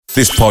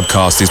This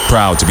podcast is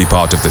proud to be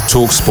part of the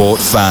TalkSport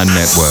Fan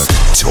Network.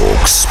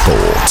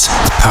 TalkSport.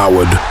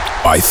 Powered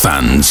by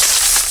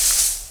fans.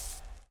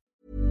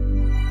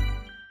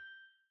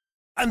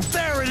 And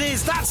there it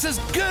is, that's as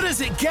good as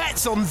it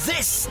gets on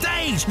this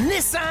stage.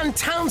 Nissan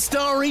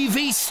Townstar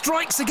EV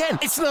strikes again.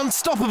 It's an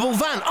unstoppable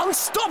van,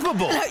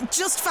 unstoppable.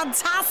 Just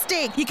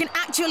fantastic. You can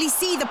actually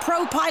see the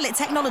ProPilot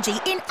technology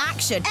in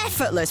action.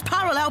 Effortless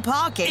parallel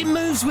parking. It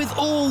moves with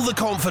all the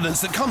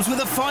confidence that comes with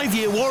a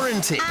 5-year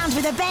warranty. And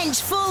with a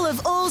bench full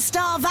of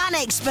all-star van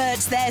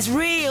experts, there's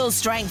real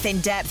strength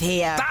in depth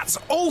here. That's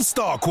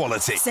all-star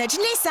quality. Search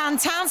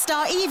Nissan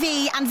Townstar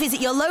EV and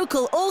visit your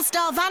local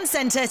all-star van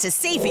centre to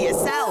see for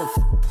yourself.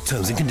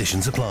 Terms and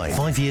conditions apply.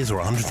 5 years or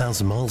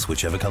 100,000 miles,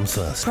 whichever comes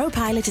first.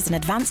 ProPilot is an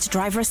advanced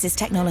driver assist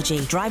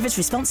technology. Driver's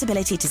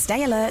responsibility to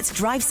stay alert,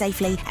 drive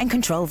safely and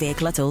control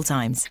vehicle at all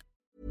times.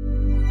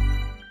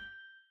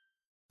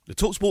 The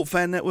TalkSport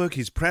Fan Network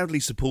is proudly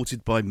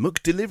supported by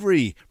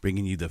McDelivery,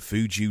 bringing you the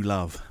food you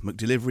love.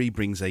 McDelivery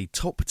brings a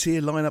top-tier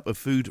lineup of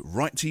food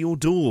right to your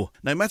door.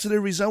 No matter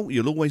the result,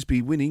 you'll always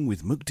be winning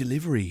with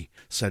McDelivery.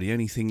 So the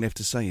only thing left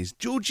to say is,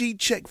 Georgie,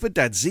 check for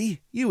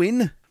Dadsy. You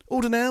in?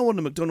 Order now on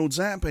the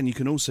McDonald's app, and you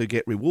can also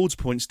get rewards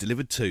points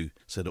delivered too.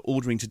 So that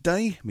ordering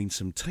today means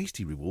some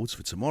tasty rewards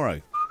for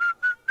tomorrow.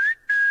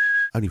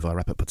 Only via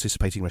app at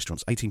participating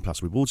restaurants. 18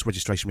 plus. Rewards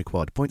registration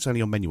required. Points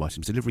only on menu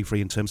items. Delivery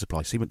free and terms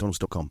apply. See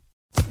mcdonalds.com.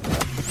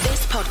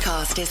 This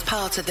podcast is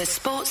part of the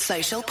Sports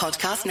Social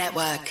Podcast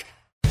Network.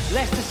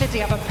 Leicester City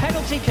have a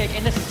penalty kick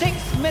in the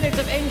 6th minute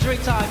of injury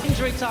time.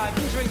 Knockout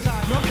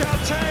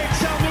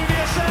takes,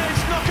 Almunia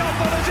saves, knockout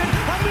follows in,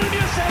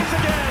 Almunia saves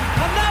again.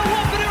 And now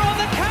Watford are on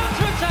the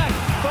counter-attack.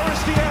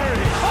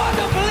 Forestieri. Oh, I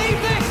don't believe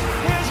this.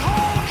 Here's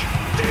Hulk.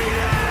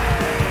 Deeney.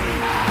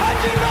 I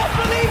do not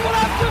believe what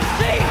I've just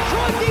seen.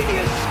 Troy Deeney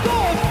has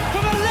scored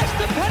from a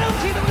Leicester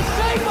penalty that was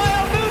saved by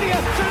Almunia.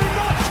 Do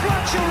not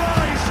scratch your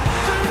eyes.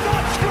 Do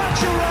not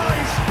scratch your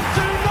eyes.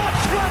 Do not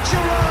scratch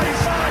your eyes.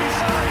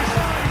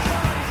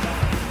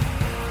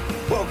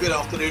 Well, good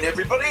afternoon,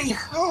 everybody.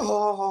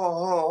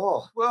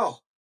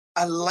 Well,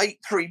 a late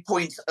 3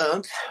 points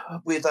earned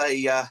with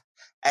a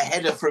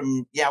header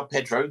from João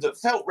Pedro that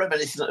felt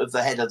reminiscent of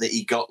the header that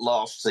he got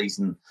last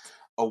season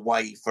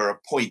away for a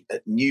point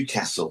at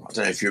Newcastle. I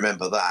don't know if you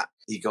remember that.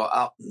 He got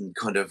up and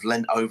kind of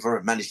leant over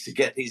and managed to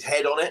get his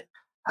head on it.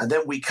 And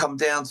then we come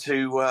down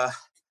to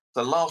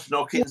the last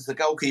knock-ins, the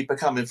goalkeeper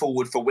coming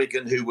forward for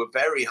Wigan, who were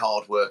very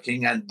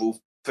hard-working and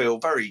will feel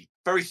very,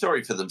 very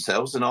sorry for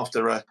themselves. And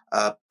after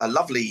a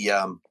lovely,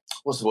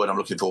 what's the word I'm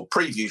looking for,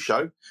 preview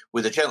show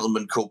with a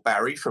gentleman called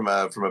Barry from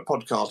a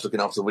podcast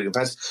looking after the Wigan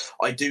fans,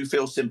 I do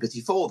feel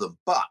sympathy for them.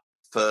 But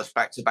first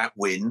back-to-back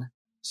win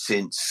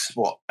since,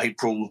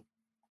 April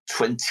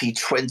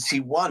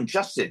 2021.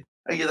 Justin,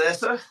 are you there,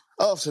 sir?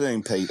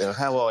 Afternoon, Peter.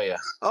 How are you?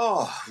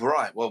 Oh,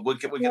 right. Well, we're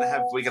gonna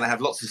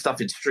have lots of stuff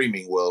in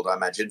streaming world, I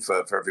imagine,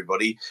 for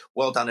everybody.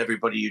 Well done,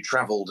 everybody who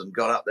travelled and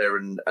got up there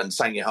and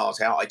sang your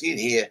heart out. I did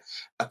hear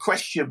a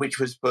question which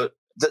was put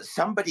that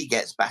somebody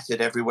gets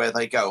battered everywhere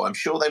they go. I'm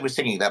sure they were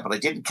singing that, but I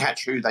didn't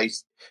catch who they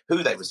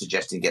were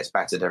suggesting gets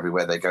battered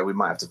everywhere they go. We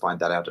might have to find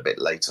that out a bit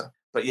later.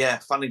 But yeah,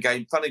 fun and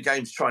games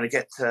trying to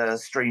get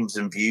streams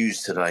and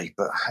views today.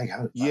 But hey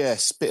ho.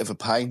 Yes, bit of a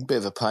pain.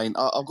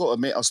 I've got to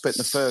admit, I spent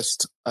the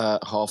first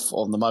half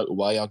on the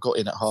motorway. I got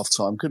in at half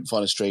time, couldn't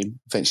find a stream,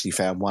 eventually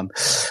found one.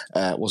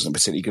 Wasn't a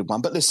particularly good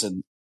one. But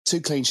listen, 2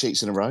 clean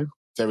sheets in a row,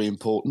 very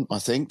important, I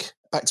think.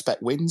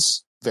 Back-to-back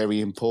wins, very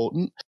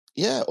important.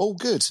 Yeah, all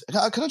good.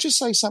 Can I just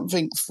say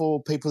something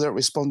for people that are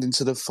responding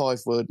to the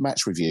 5-word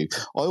match review?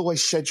 I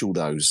always schedule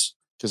those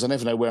because I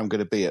never know where I'm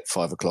going to be at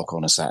 5 o'clock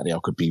on a Saturday. I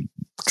could be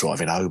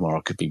driving home or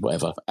I could be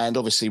whatever. And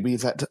obviously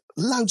we've had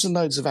loads and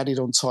loads of added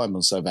on time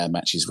on some of our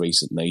matches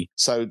recently.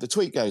 So the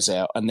tweet goes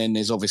out and then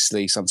there's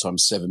obviously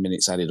sometimes 7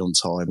 minutes added on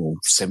time or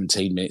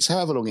 17 minutes,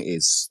 however long it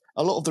is.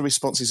 A lot of the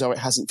responses are it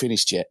hasn't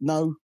finished yet.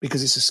 No,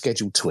 because it's a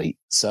scheduled tweet.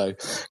 So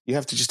you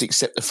have to just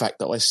accept the fact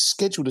that I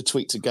scheduled a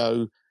tweet to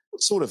go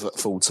sort of at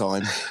full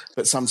time,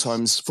 but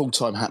sometimes full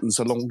time happens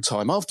a long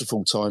time after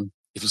full time,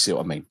 if you see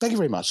what I mean. Thank you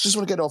very much. Just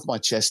want to get it off my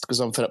chest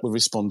because I'm fed up with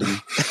responding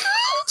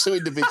to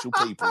individual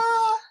people.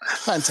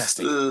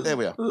 Fantastic. There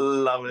we are.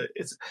 Love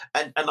it.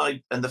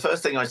 And the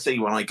first thing I see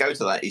when I go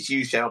to that is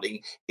you shouting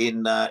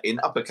in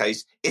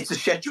uppercase, it's a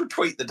scheduled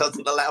tweet that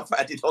doesn't allow for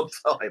added on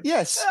time.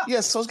 Yes. I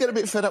was getting a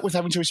bit fed up with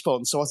having to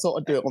respond, so I thought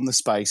I'd do it on the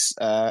space.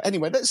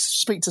 Anyway, let's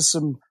speak to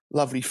some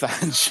lovely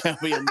fans, shall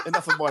we?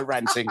 Enough of my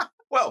ranting.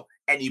 Well,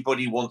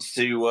 anybody wants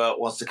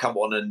to come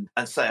on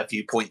and say a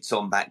few points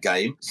on that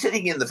game.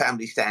 Sitting in the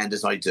family stand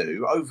as I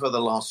do, over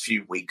the last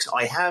few weeks,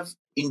 I have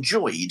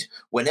enjoyed,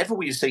 whenever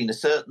we've seen a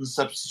certain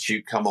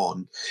substitute come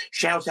on,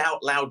 shout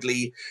out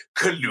loudly,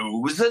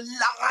 Kalu's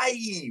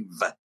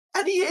alive!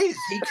 And he is.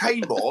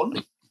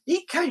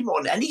 He came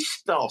on and he's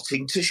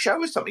starting to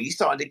show us something. He's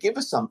starting to give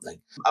us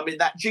something. I mean,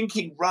 that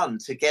jinking run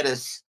to get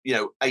us,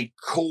 a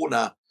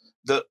corner.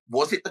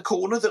 Was it the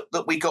corner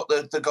that we got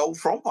the goal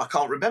from? I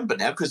can't remember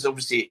now because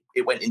obviously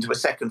it went into a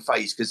second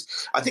phase because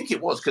I think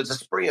it was because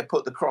Asprilla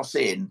put the cross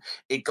in,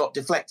 it got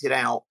deflected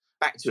out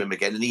back to him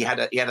again, and he had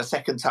a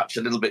second touch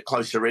a little bit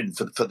closer in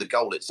for the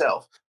goal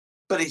itself.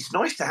 But it's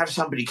nice to have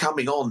somebody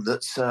coming on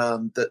that's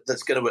going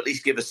to at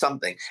least give us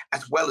something,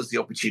 as well as the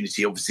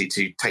opportunity, obviously,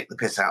 to take the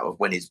piss out of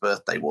when his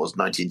birthday was,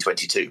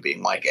 1922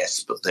 being my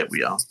guess. But there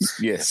we are.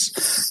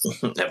 Yes.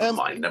 Never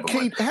mind.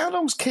 How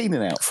long's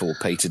Keenan out for,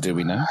 Peter, do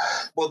we know?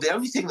 Well, the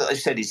only thing that they've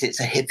said is it's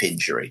a hip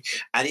injury.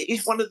 And it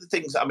is one of the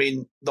things, I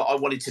mean, that I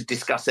wanted to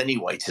discuss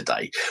anyway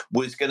today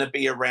was going to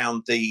be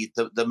around the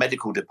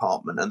medical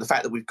department and the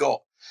fact that we've got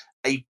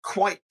a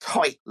quite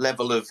tight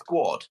level of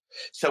squad.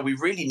 So we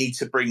really need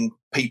to bring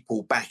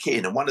people back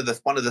in. And one of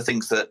the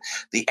things that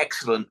the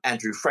excellent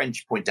Andrew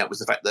French pointed out was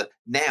the fact that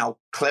now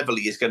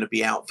Cleverley is going to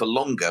be out for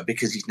longer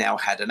because he's now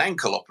had an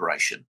ankle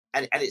operation.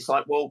 And it's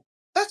like, well,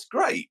 that's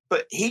great.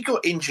 But he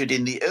got injured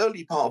in the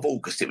early part of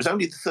August. It was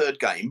only the third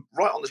game,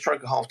 right on the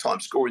stroke of half-time,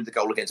 scoring the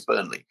goal against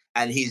Burnley.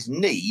 And his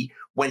knee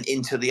went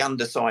into the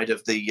underside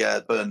of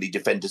the Burnley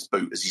defender's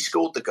boot as he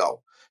scored the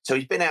goal. So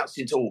he's been out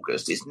since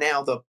August. It's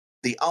now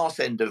the arse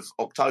end of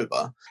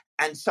October,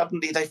 and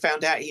suddenly they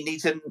found out he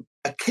needs an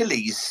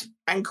Achilles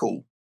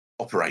ankle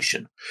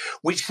operation,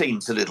 which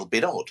seems a little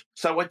bit odd.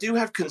 So I do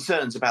have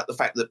concerns about the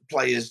fact that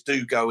players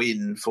do go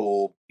in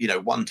for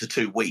 1 to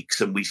 2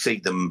 weeks and we see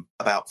them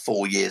about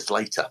 4 years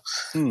later.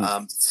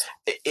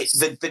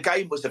 The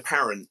game was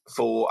apparent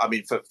for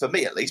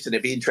me at least, and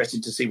it'd be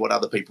interesting to see what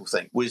other people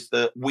think, was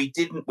that we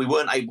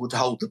weren't able to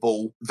hold the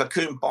ball.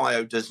 Vacuum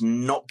Bio does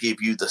not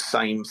give you the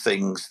same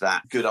things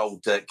that good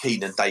old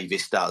Keenan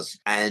Davis does.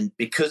 And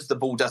because the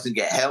ball doesn't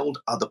get held,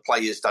 other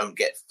players don't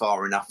get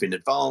far enough in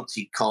advance.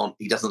 He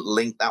doesn't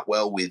link that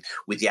well with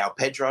João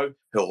Pedro,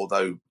 who,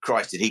 although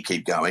Christ did he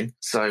keep going.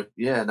 So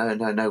yeah,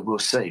 no, we'll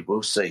see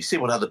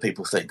what other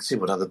people think.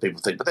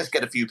 But let's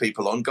get a few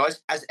people on,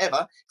 guys. As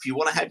ever, if you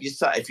want to have your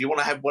say, if you want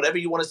to have whatever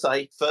you want to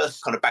say,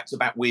 first kind of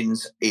back-to-back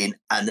wins in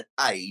an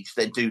age,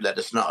 then do let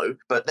us know.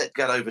 But let's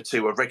get over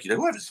to a regular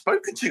who I haven't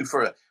spoken to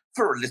for a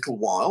little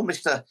while,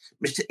 Mr.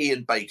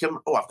 Ian Bacon.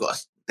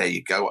 There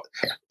you go.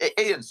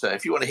 Ian, sir,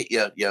 if you want to hit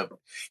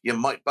your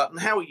mic button.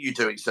 How are you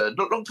doing, sir?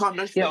 Long time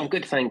no speak. Yeah, I'm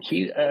good, thank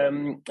you.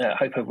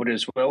 Hope everybody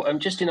is well.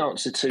 Just in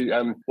answer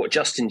to what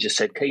Justin just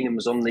said, Keenan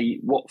was on the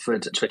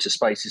Watford Twitter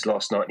Spaces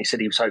last night, and he said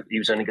he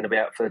was only going to be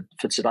out for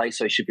today,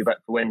 so he should be back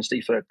for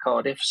Wednesday for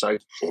Cardiff. So,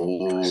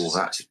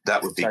 that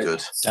would be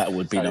good. That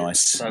would be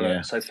nice.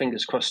 So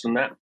fingers crossed on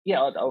that.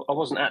 Yeah, I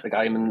wasn't at the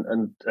game,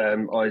 and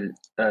I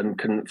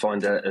couldn't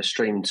find a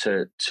stream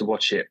to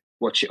watch it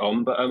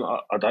on, but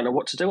I don't know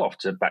what to do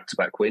after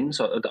back-to-back wins.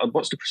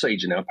 What's the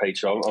procedure now,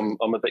 Peter? I'm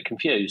a bit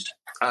confused.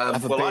 I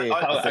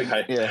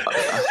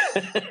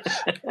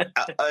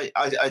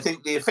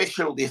think the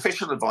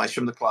official advice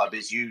from the club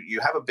is you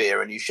have a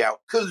beer and you shout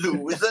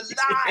 "Kalou is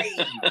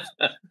alive,"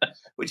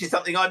 which is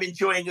something I'm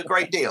enjoying a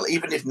great deal,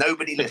 even if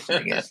nobody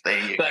listening is. There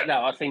you go. But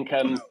no, I think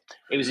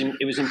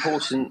it was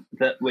important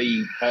that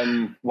we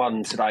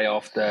won today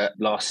after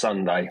last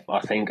Sunday. I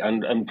think,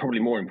 and probably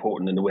more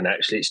important than the win.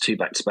 Actually, it's 2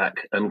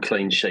 back-to-back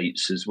clean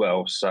sheets as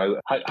well. So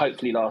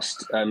hopefully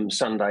last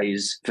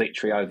Sunday's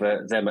victory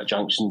over them at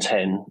Junction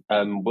 10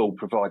 will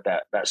provide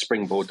that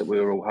springboard that we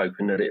were all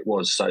hoping that it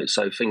was.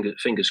 So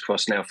fingers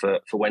crossed now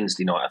for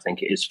Wednesday night, I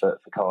think it is for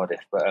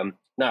Cardiff. But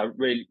no,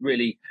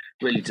 really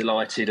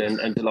delighted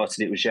and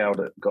delighted it was João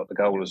that got the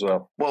goal as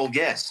well. Well,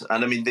 yes.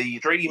 And I mean, the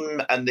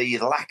dream and the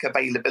lack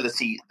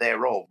availability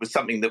thereof was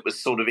something that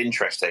was sort of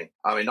interesting.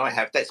 I mean, I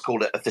have, let's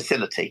call it a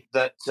facility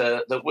that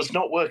was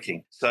not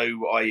working. So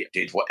I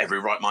did what every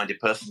right-minded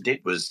person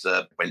did, was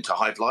went to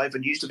Hive Live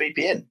and used a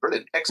VPN.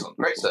 Brilliant. Excellent.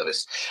 Great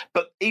service.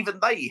 But even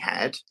they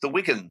had the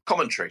Wigan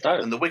commentary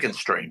and the Wigan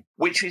stream,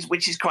 which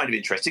is kind of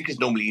interesting because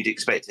normally you'd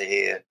expect to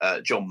hear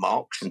John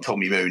Marks and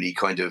Tommy Mooney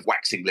kind of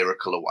waxing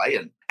lyrical away,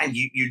 and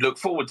you look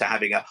forward to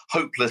having a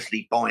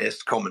hopelessly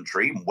biased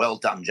commentary. Well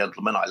done,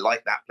 gentlemen. I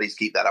like that. Please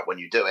keep that up when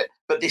you do it.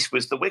 But this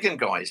was the Wigan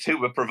guys who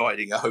were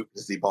providing a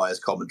hopelessly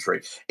biased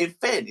commentary. In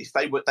fairness,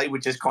 they were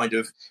just kind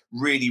of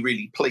really,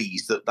 really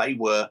pleased that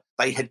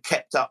they had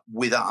kept up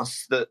with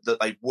us, that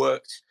they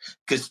worked,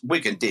 because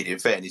Wigan did, in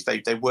fairness,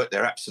 they worked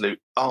their absolute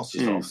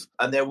arses off.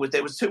 And there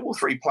was 2 or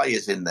 3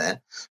 players in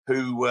there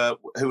who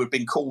had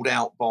been called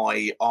out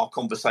by our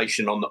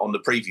conversation on the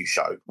preview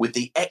show with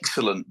the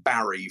excellent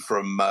Barry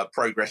from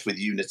Progress with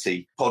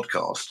Unity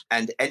podcast.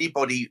 And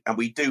anybody, and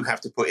we do have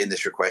to put in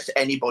this request,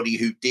 anybody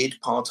who did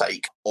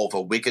partake of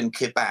a Wigan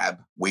kebab,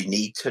 we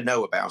need to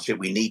know about it.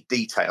 We need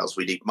details.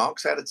 We need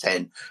marks out of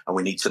 10, and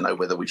we need to know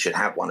whether we should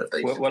have one of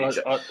these.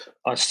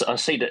 I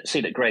see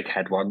that Greg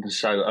had one,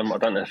 so I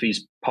don't know if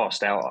he's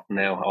passed out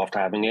now after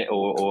having it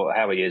or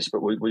how he is,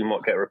 but we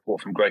might get a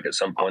report from Greg at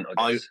some point,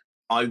 I guess.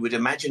 I would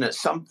imagine at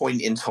some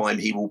point in time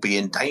he will be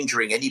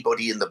endangering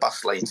anybody in the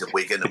bus lanes of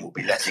Wigan and will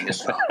be letting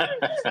us know.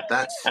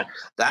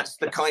 That's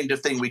the kind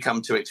of thing we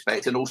come to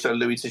expect. And also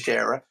Louis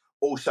Teixeira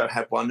also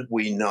had one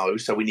we know.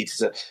 So we need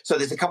to. So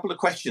there's a couple of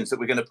questions that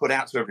we're going to put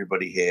out to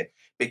everybody here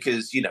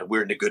because,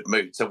 we're in a good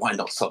mood. So why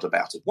not sod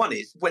about it? One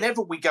is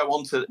whenever we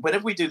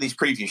do these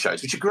preview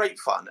shows, which are great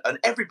fun, and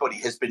everybody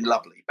has been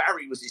lovely.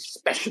 Barry was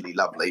especially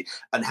lovely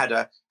and had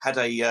a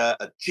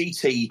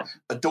GT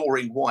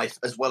adoring wife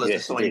as well as a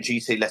signed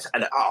GT letter.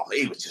 And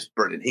he was just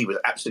brilliant. He was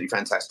absolutely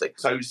fantastic.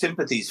 So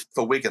sympathies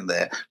for Wigan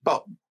there.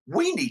 But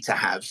we need to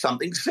have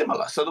something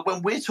similar so that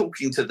when we're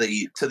talking to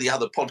the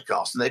other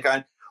podcasts and they're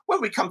going,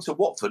 when we come to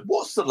Watford,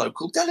 what's the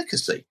local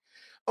delicacy?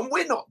 And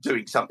we're not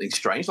doing something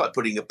strange like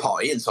putting a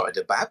pie inside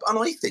a bab, and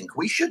I think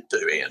we should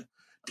do, Ian.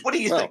 What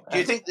do you think? Do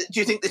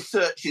you think this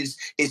search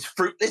is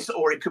fruitless,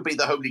 or it could be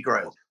the Holy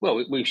Grail?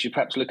 Well, we should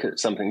perhaps look at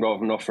something rather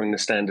than offering the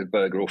standard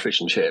burger or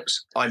fish and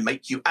chips. I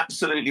make you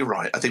absolutely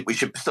right. I think we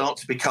should start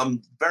to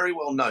become very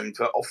well known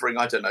for offering,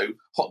 I don't know,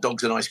 hot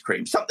dogs and ice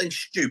cream. Something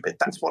stupid.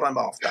 That's what I'm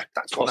after.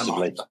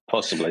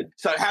 Possibly.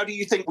 So how do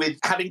you think, with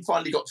having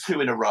finally got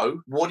 2 in a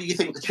row, what do you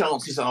think the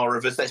chances are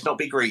of us, let's not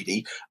be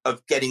greedy,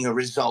 of getting a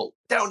result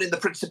down in the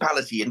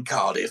Principality in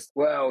Cardiff?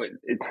 Well,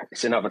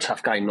 it's another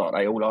tough game like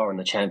they all are in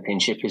the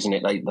Championship, isn't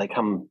it? They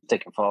come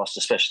thick and fast,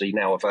 especially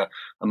now with a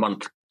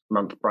month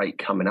break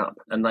coming up,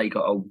 and they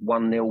got a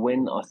 1-0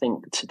 win, I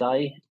think,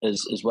 today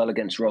as well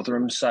against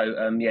Rotherham. So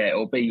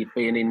it'll be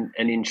an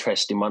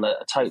interesting one, a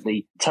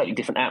totally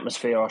different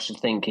atmosphere, I should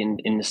think,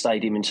 in the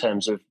stadium in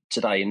terms of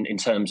today, in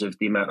terms of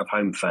the amount of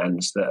home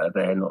fans that are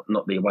there,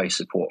 not the away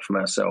support from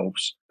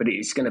ourselves. But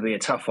it's going to be a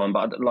tough one.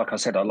 But like I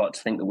said, I'd like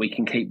to think that we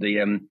can keep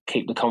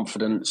the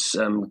confidence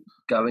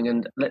going,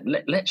 and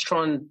let's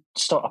try and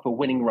start up a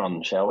winning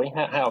run, shall we?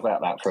 How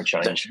about that for a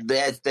change?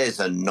 There's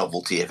a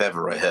novelty if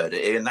ever I heard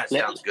it, and that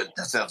sounds good.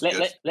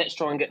 Good. Let's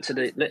try and get to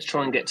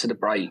the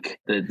break,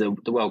 the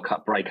World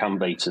Cup break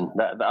unbeaten.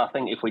 I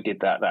think if we did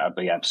that would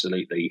be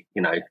absolutely,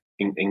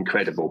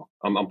 incredible.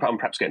 I'm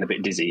perhaps getting a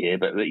bit dizzy here,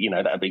 but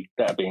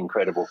that'd be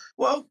incredible.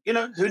 Well, who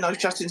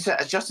knows?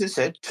 As Justin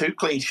said, 2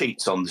 clean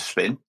sheets on the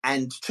spin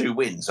and 2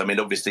 wins. I mean,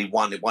 obviously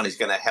one is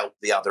going to help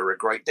the other a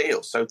great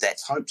deal. So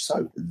let's hope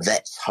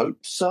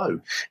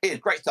so. Ian,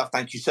 great stuff.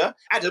 Thank you, sir.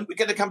 Adam, we're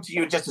going to come to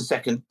you in just a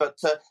second, but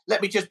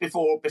let me just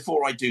before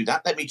I do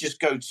that, let me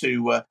just go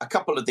to a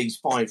couple of these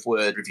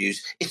 5-word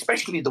reviews,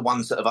 especially the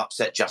ones that have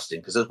upset Justin,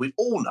 because as we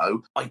all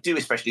know, I do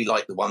especially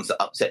like the ones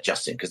that upset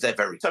Justin because they're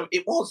very. So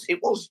it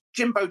was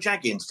Jimbo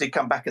Jaggins did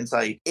come back and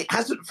say it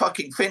hasn't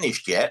fucking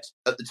finished yet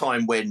at the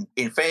time when,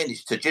 in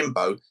fairness to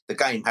Jimbo, the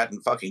game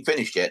hadn't fucking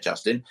finished yet,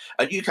 Justin.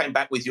 And you came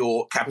back with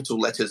your capital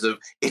letters of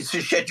it's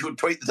a scheduled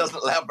tweet that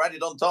doesn't allow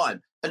Brandon on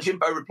time. And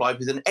Jimbo replied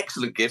with an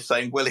excellent gift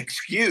saying, well,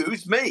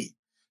 excuse me,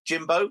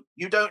 Jimbo,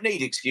 you don't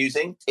need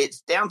excusing.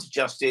 It's down to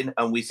Justin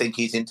and we think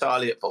he's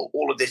entirely at fault.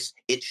 All of this,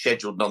 it's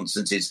scheduled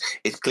nonsense is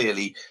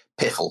clearly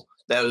piffle.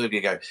 There we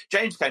go.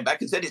 James came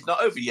back and said, it's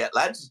not over yet,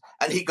 lads.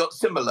 And he got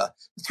similar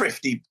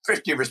thrifty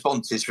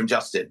responses from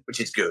Justin, which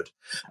is good.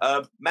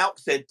 Malk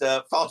said,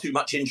 far too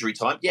much injury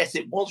time. Yes,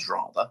 it was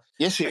rather.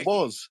 Yes, it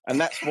was.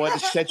 And that's why the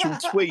scheduled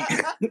tweet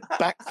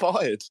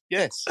backfired.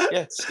 Yes.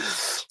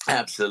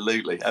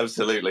 Absolutely.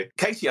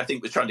 Katie, I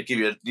think, was trying to give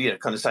you,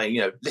 kind of saying,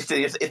 listen,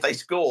 if they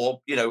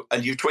score,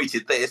 and you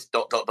tweeted this, ...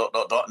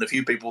 And a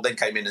few people then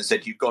came in and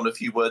said, you've gone a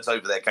few words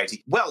over there,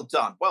 Katie. Well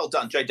done,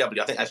 JW.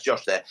 I think that's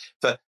Josh there,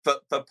 for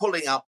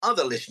pulling up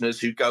other listeners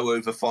who go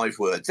over 5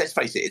 words. Let's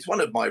face it, it's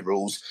one of my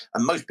rules,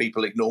 and most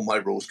people ignore my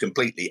rules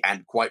completely,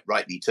 and quite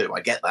rightly too.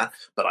 I get that,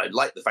 but I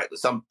like the fact that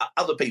some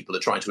other people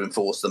are trying to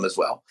enforce them as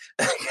well.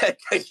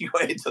 You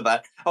went into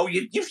that. Oh,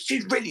 you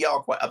really are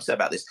quite upset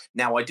about this.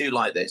 Now, I do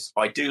like this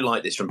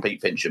from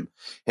Pete Fincham.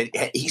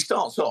 He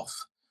starts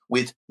off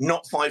with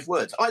not 5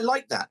 words. I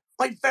like that.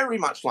 I very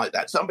much like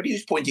that. Somebody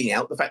who's pointing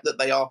out the fact that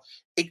they are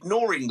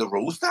ignoring the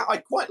rules, that I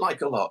quite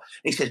like a lot.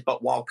 He says,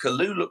 but while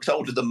Kalu looks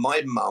older than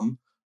my mum,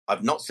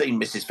 I've not seen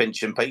Mrs.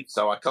 Fincham, Pete,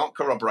 so I can't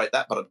corroborate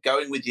that, but I'm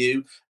going with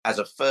you as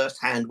a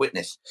first-hand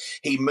witness.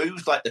 He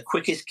moves like the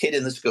quickest kid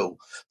in the school,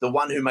 the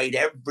one who made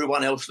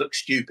everyone else look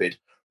stupid.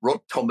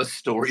 Rod Thomas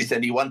stories,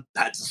 anyone?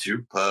 That's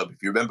superb.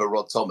 If you remember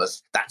Rod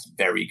Thomas, that's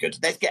very good.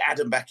 Let's get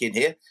Adam back in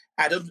here.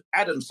 Adam,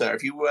 sir,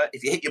 if you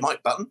hit your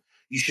mic button,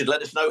 you should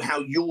let us know how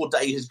your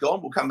day has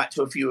gone. We'll come back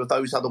to a few of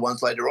those other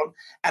ones later on.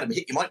 Adam,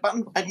 hit your mic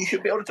button, and you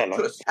should be able to talk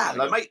to us.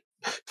 Hello, mate.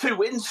 2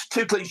 wins,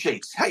 2 clean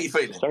sheets. How are you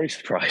feeling? Very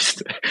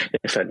surprised,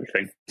 if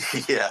anything.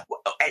 Yeah.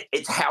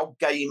 It's how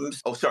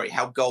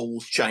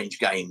goals change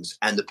games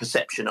and the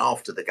perception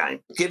after the game.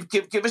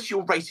 Give us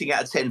your rating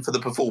out of 10 for the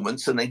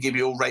performance, and then give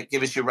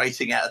us your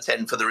rating out of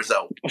 10 for the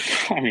result.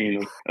 I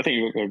mean, I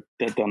think we'll go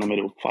dead down the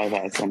middle, 5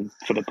 out of 10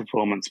 for the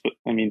performance. But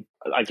I mean,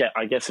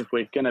 I guess if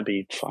we're going to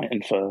be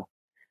fighting for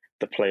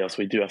the playoffs,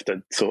 we do have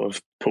to sort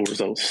of pull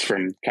results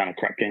from kind of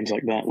crap games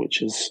like that,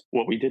 which is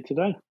what we did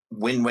today.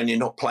 Win when you're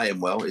not playing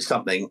well is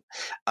something.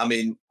 I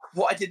mean,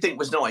 what I did think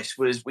was nice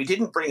was we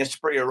didn't bring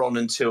Asprilla on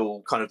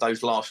until kind of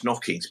those last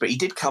knockings, but he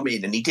did come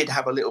in and he did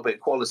have a little bit of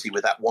quality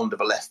with that wand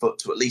of a left foot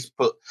to at least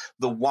put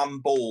the one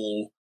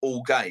ball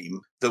all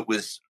game that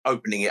was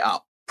opening it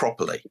up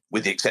properly,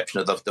 with the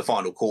exception of the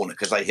final corner,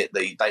 because they hit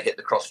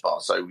the crossbar.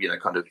 So,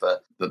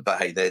 but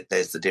hey,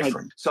 there's the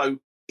difference. So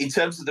in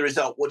terms of the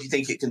result, what do you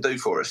think it can do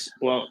for us?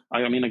 Well,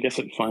 I mean, I guess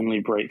it finally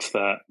breaks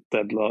that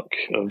deadlock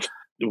of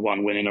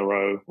one win in a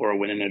row or a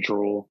win in a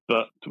draw.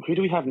 But who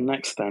do we have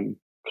next then?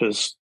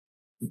 Because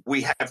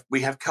we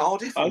have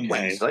Cardiff on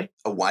Wednesday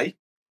away.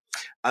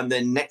 And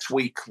then next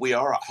week we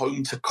are at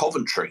home to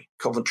Coventry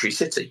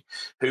City,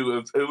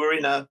 who are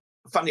in a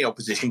funny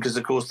opposition because,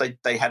 of course,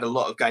 they had a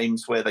lot of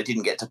games where they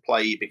didn't get to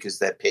play because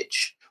their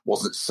pitch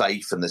wasn't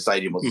safe and the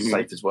stadium wasn't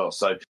safe as well.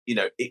 So,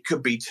 it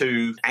could be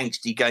two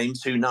angsty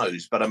games, who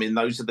knows? But, I mean,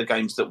 those are the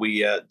games that we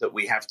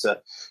have to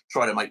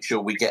try to make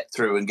sure we get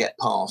through and get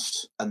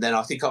past. And then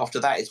I think after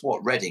that, it's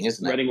Reading,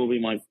 isn't it? Reading will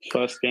be my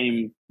first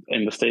game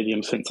in the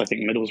stadium since, I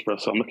think, Middlesbrough,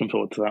 so I'm looking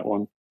forward to that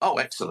one. Oh,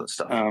 excellent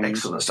stuff.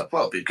 Excellent stuff.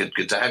 Well, it'd be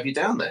good to have you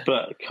down there.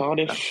 But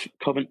Cardiff,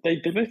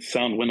 Coventry, they both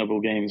sound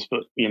winnable games,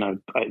 but,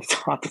 it's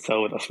hard to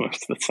tell with us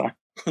most of the time.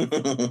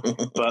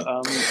 But,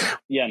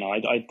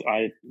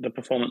 the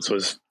performance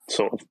was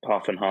sort of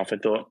half and half. I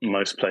thought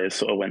most players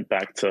sort of went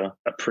back to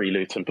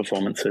pre-Luton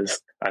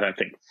performances. I don't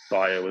think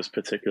Bayo was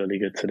particularly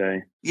good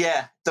today.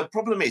 Yeah, the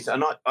problem is,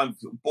 and am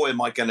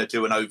I going to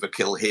do an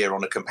overkill here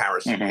on a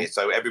comparison here.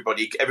 So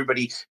everybody,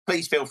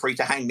 please feel free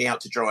to hang me out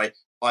to dry.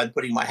 I'm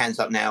putting my hands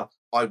up now.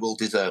 I will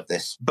deserve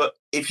this. But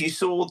if you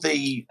saw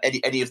any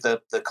of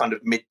the kind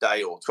of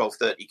midday or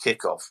 12:30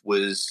 kickoff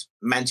was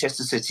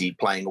Manchester City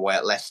playing away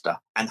at Leicester,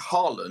 and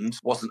Haaland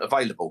wasn't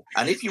available.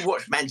 And if you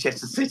watch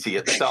Manchester City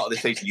at the start of the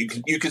season,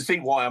 you can see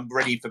why I'm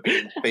ready for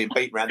being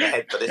beaten around the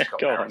head for this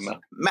comparison.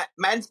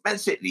 Man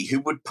City,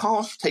 who would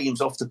pass teams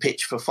off the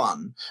pitch for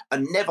fun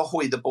and never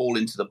hoy the ball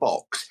into the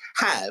box,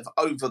 have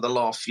over the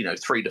last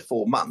 3 to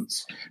 4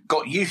 months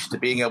got used to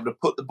being able to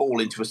put the ball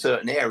into a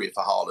certain area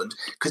for Haaland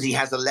because he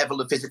has a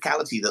level of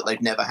physicality that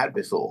they've never had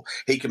before.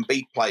 He can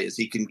beat players,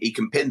 he can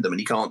pin them, and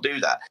he can't do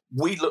that.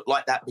 We look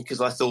like that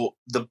because I thought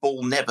the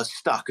ball never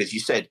stuck, as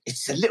you said.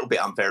 It's a little bit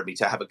unfair of me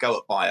to have a go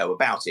at Bayo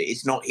about it.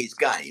 It's not his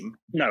game.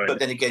 No, but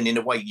then again, in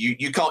a way,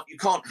 you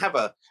can't have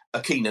a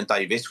Keenan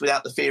Davis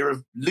without the fear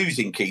of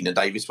losing Keenan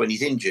Davis when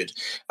he's injured.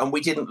 And we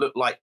didn't look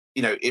like,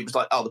 it was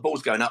like, the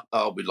ball's going up.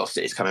 Oh, we lost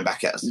it. It's coming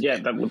back at us. Yeah,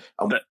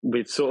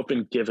 we've sort of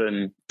been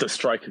given the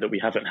striker that we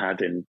haven't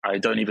had in, I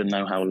don't even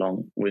know how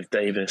long, with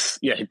Davis.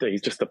 Yeah,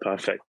 he's just the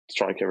perfect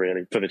striker,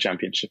 really, for the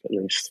Championship at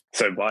least.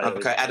 So,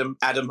 okay, Adam,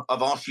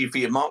 I've asked you for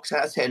your marks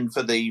out of 10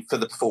 for the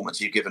performance.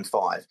 You've given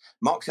 5.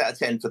 Marks out of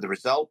 10 for the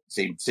result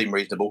seem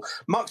reasonable.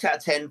 Marks out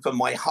of 10 for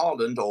my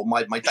Haaland or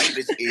my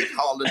Davis is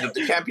Haaland of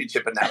the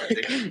Championship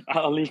analogy.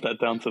 I'll leave that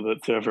down to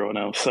everyone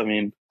else. I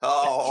mean,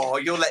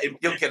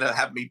 you're going to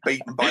have me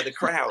beaten by the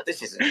crowd.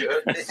 This isn't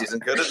good. This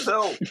isn't good at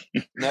all.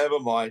 Never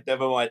mind.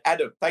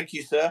 Adam, thank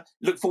you, sir.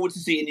 Look forward to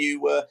seeing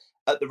you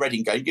at the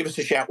Reading game. Give us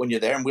a shout when you're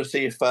there, and we'll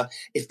see if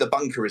the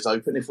bunker is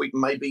open. If we can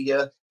maybe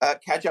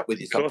catch up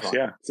with you sometime. Of course,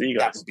 yeah. See you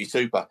guys.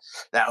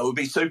 That would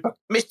be super.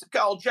 Mr.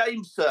 Carl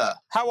James, sir.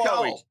 How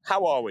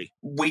are we?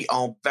 We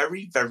are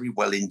very, very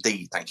well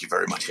indeed. Thank you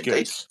very much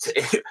indeed.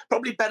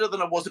 Probably better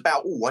than I was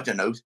about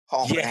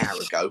half an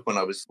hour ago when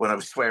I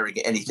was swearing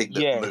at anything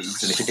that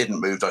moved, and if it didn't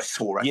move, I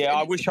swore at it.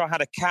 I wish I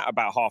had a cat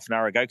about half an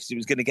hour ago because it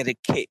was going to get a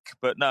kick,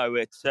 but no,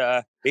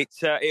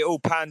 it all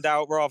panned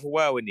out rather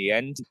well in the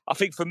end. I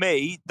think for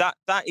me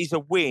that is a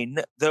win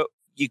that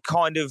you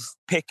kind of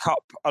pick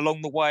up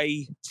along the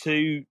way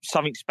to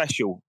something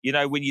special.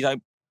 When you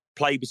don't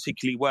play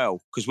particularly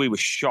well, because we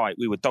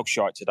were dog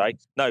shite today,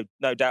 no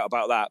doubt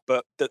about that.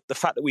 But the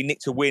fact that we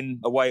nicked a win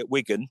away at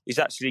Wigan is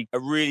actually a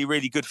really,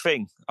 really good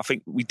thing. I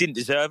think we didn't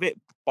deserve it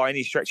by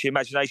any stretch of the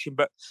imagination,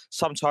 but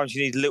sometimes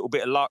you need a little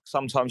bit of luck.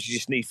 Sometimes you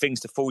just need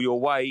things to fall your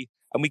way.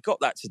 And we got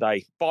that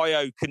today.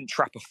 Bayo couldn't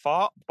trap a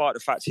fart, despite the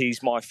fact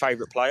he's my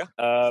favourite player.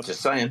 Just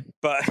saying.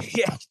 But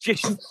yeah,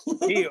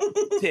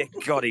 dear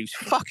God, he was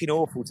fucking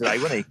awful today,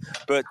 wasn't he?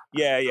 But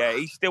yeah,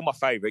 he's still my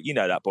favourite. You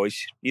know that, boys.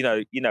 You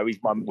know he's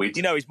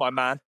my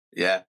man.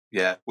 Yeah.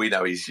 We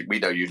know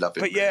you love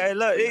him. But yeah,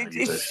 look,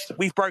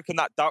 we've broken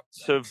that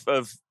duct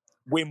of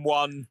win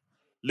 1,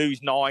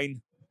 lose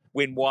 9,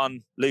 win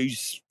 1,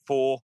 lose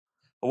 4,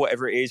 or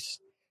whatever it is.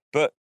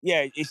 But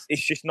yeah,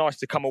 it's just nice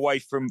to come away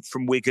from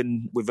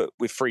Wigan with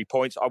 3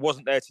 points. I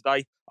wasn't there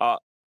today.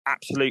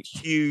 Absolute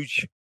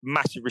huge,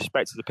 massive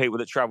respect to the people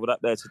that travelled up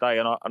there today.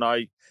 And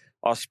I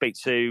speak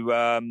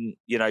to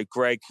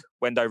Greg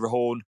Wendover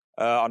Horn.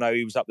 I know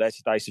he was up there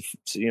today. So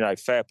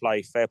fair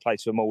play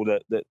to them all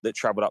that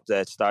travelled up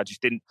there today.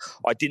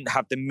 I didn't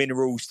have the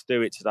minerals to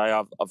do it today.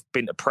 I've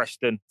been to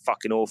Preston,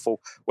 fucking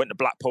awful. Went to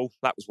Blackpool,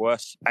 that was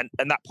worse. And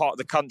that part of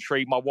the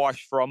country my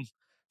wife's from,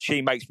 she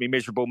makes me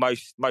miserable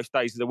most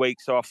days of the week.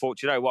 So I thought,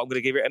 I'm going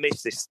to give it a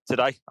miss this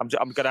today. I'm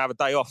going to have a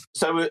day off.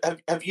 So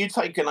have you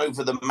taken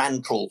over the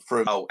mantle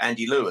from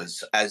Andy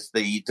Lewis as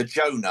the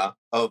Jonah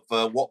of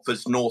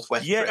Watford's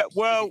Northwest? Yeah,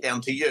 well,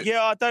 down to you.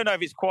 Yeah, I don't know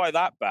if it's quite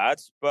that bad,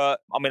 but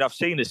I mean, I've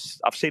seen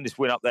this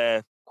win up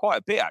there quite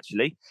a bit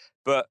actually.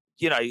 But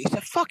it's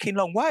a fucking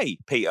long way,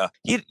 Peter.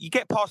 You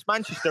get past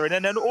Manchester,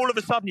 and then all of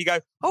a sudden you go,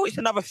 oh, it's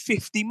another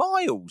 50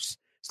 miles.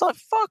 It's like,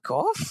 fuck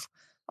off.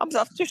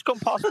 I've just gone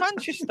past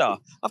Manchester.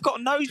 I've got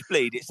a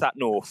nosebleed. It's that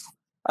north.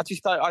 I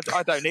just don't.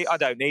 I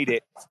don't need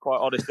it, quite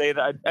honestly.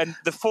 And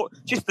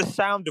just the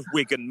sound of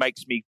Wigan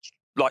makes me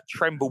like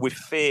tremble with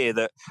fear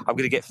that I'm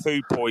going to get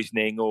food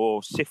poisoning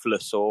or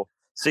syphilis or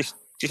just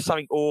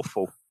something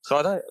awful. So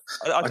I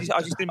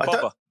just didn't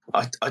bother.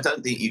 I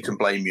don't think you can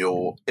blame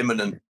your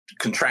imminent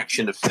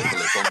contraction of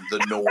syphilis on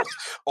the north.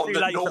 Too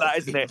late for that,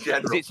 isn't it?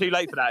 Is it too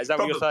late for that? Is that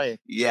what you're saying?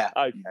 Yeah.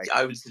 Okay.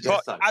 I would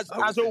suggest so.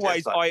 As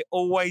always, I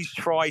always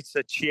try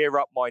to cheer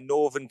up my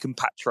northern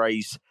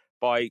compatriots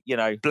by,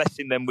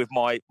 blessing them with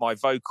my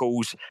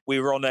vocals. We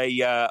were on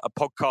a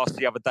podcast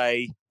the other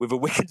day with a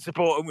Wigan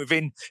supporter, and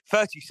within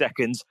 30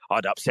 seconds,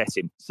 I'd upset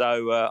him.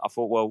 So I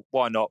thought, well,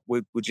 why not?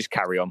 We'll just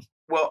carry on.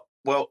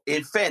 Well,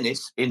 in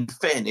fairness,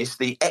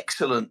 the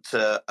excellent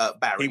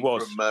Barry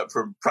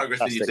from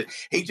Progress Music,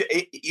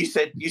 you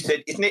said,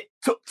 isn't it?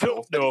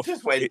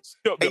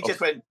 He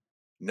just went,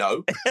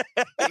 no.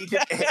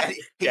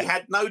 he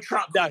had no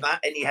truck with that,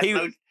 and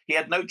he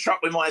had no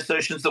truck with my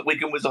assertions that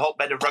Wigan was a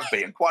hotbed of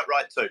rugby, and quite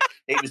right too.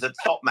 He was a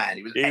top man.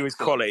 He was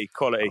quality.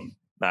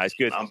 No, it's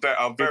good.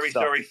 I'm very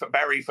sorry for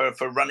Barry for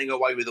running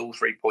away with all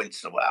 3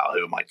 points. Well,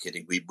 who am I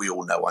kidding? We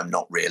all know I'm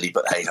not really,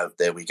 but hey ho,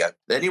 there we go.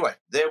 Anyway,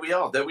 there we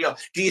are.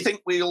 Do you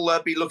think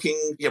we'll be looking?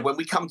 Yeah, when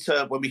we come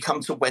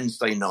to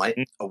Wednesday night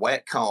away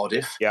at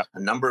Cardiff. Yeah,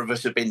 a number of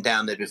us have been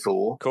down there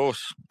before. Of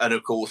course,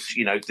 the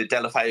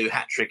Delafeu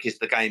hat trick is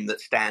the game that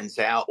stands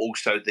out.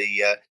 Also,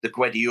 the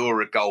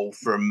Guediora goal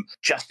from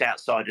just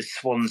outside of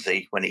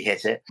Swansea when he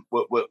hit it.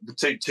 We're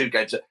two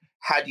games.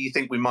 How do you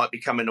think we might be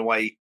coming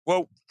away?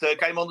 Well, third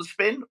game on the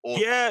spin, or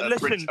a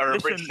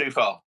bridge too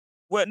far?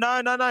 Well,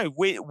 no.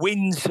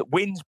 Wins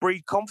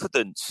breed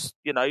confidence.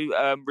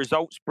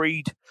 Results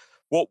breed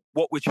what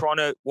we're trying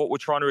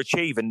to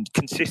achieve, and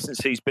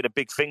consistency has been a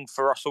big thing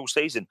for us all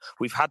season.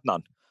 We've had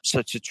none,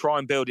 so to try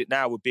and build it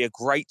now would be a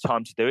great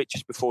time to do it,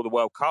 just before the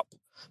World Cup,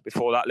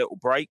 before that little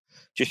break,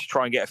 just to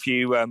try and get a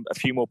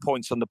few more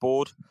points on the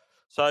board.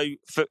 So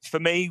for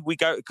me, we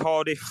go to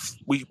Cardiff.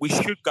 We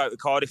should go to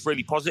Cardiff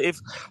really positive.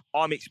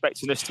 I'm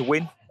expecting us to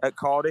win at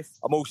Cardiff.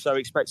 I'm also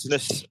expecting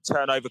us to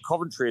turn over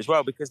Coventry as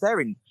well, because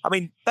they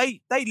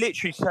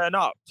literally turn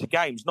up to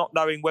games not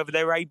knowing whether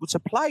they're able to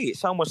play.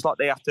 It's almost like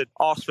they have to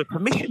ask for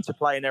permission to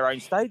play in their own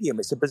stadium.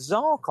 It's a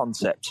bizarre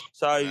concept.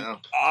 So yeah.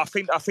 I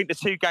think the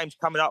 2 games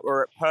coming up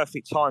are at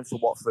perfect time for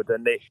Watford,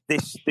 and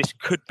this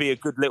could be a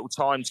good little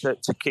time to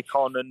kick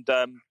on and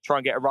try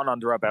and get a run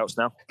under our belts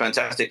now.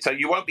 Fantastic. So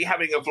you won't be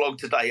having a vlog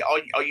today.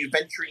 Are you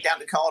venturing down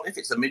to Cardiff?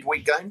 It's a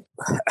midweek game.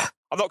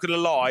 I'm not going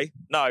to lie.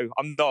 No,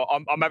 I'm not.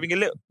 I'm having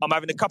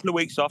a couple of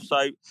weeks off,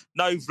 so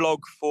no vlog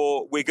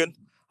for Wigan,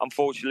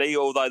 unfortunately.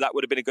 Although that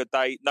would have been a good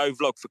day. No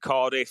vlog for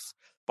Cardiff,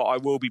 but I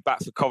will be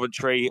back for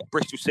Coventry.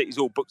 Bristol City's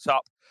all booked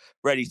up,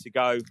 ready to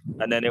go,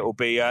 and then it will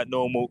be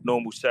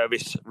normal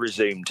service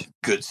resumed.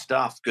 Good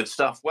stuff.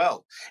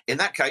 Well, in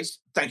that case,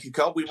 thank you,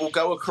 Carl. We will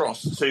go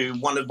across to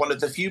one of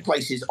the few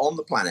places on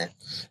the planet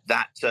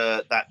that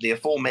the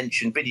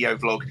aforementioned video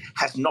vlog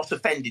has not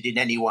offended in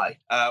any way,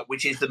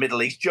 which is the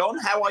Middle East. John,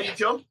 how are you,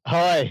 John?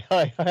 Hi.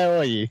 How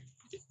are you?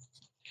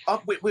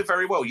 We're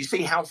very well. You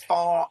see how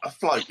far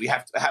afloat we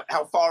have to,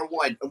 how far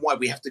wide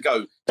we have to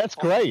go. That's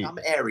great. Some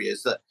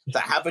areas that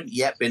haven't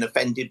yet been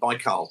offended by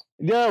Carl.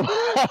 No.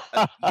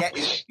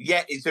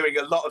 yet is doing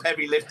a lot of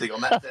heavy lifting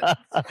on that sentence.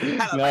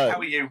 Hello, no. mate, how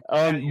are you?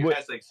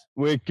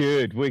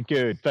 We're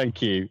good.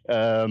 Thank you.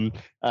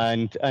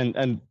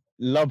 And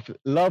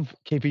love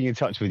keeping in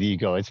touch with you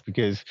guys,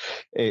 because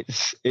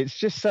it's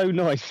just so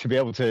nice to be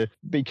able to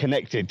be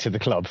connected to the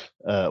club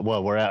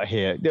while we're out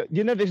here.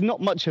 There's not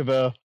much of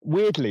a...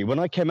 Weirdly, when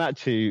I came out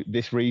to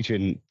this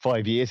region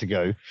 5 years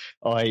ago,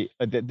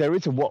 there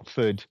is a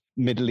Watford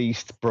Middle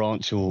East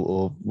branch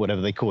or whatever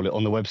they call it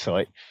on the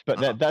website,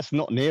 but that's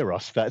not near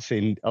us. That's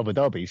in Abu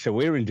Dhabi. So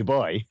we're in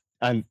Dubai.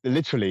 And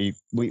literally,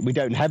 we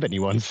don't have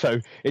anyone. So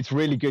it's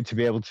really good to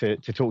be able to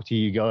talk to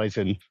you guys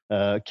and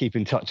keep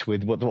in touch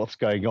with what's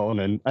going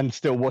on and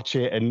still watch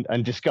it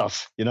and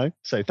discuss,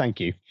 So thank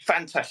you.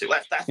 Fantastic.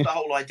 That's the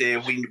whole idea.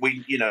 We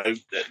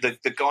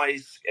the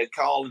guys,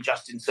 Carl and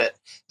Justin, set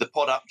the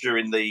pod up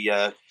during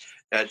the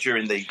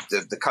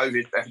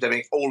COVID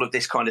epidemic. All of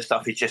this kind of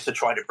stuff is just to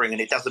try to bring,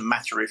 and it doesn't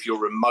matter if you're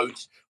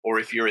remote or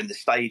if you're in the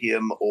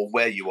stadium or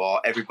where you are,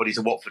 everybody's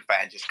a Watford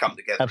fan. Just come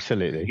together.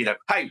 Absolutely.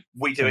 Hey,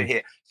 we do it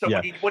here. So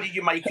yeah. What did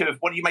you make of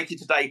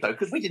today, though?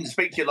 Because we didn't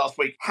speak to you last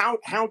week. How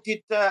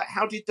did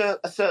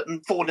a certain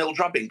 4-0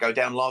 drubbing go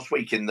down last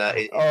week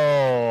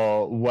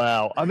Oh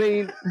wow! I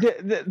mean,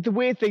 the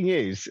weird thing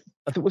is,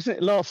 I think, wasn't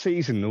it last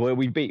season where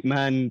we beat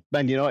Man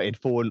United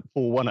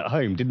 4-1 at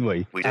home, didn't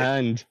we? We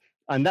did.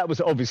 And that was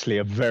obviously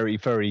a very,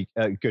 very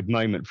good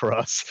moment for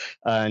us.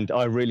 And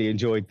I really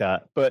enjoyed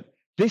that. But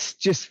this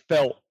just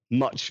felt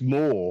much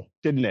more,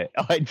 didn't it?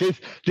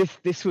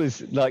 This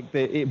was like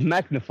it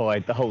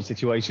magnified the whole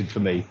situation for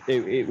me.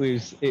 It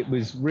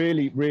was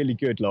really, really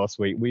good last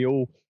week. We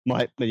all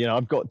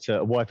I've got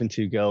a wife and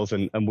 2 girls,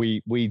 and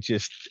we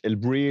just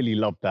really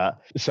loved that.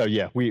 So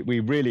yeah,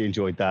 we really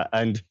enjoyed that.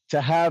 And to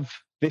have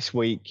this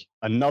week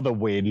another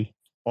win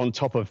on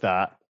top of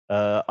that.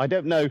 I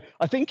don't know.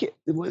 I think it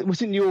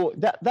wasn't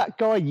that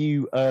guy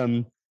you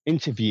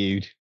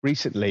interviewed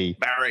recently.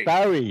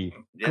 Barry.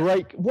 Yeah.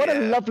 Great. What a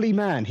lovely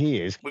man he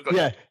is.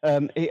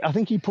 I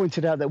think he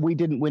pointed out that we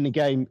didn't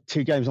win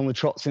two games on the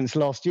trot since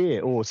last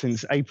year, or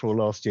since April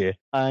last year.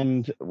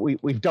 And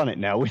we've done it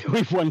now.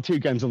 We've won 2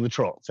 games on the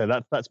trot. So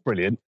that's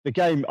brilliant. The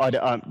game,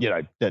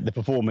 the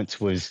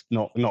performance was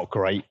not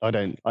great.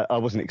 I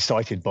wasn't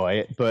excited by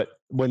it, but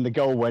when the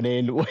goal went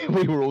in,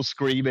 we were all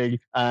screaming.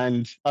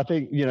 And I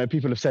think,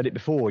 people have said it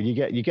before, you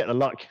get the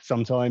luck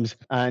sometimes,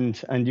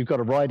 and you've got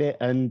to ride it.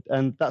 And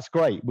that's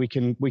great. We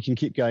can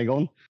keep going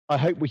on. I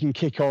hope we can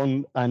kick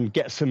on and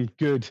get some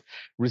good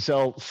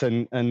results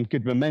and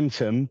good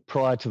momentum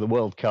prior to the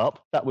World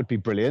Cup. That would be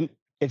brilliant.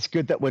 It's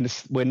good that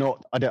we're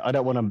not. I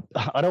don't want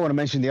to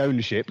mention the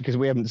ownership, because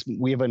we haven't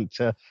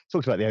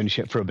talked about the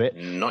ownership for a bit.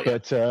 Not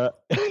yet.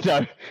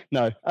 But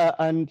no.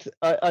 And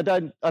I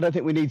don't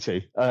think we need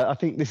to. I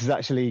think this is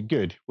actually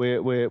good.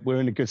 We're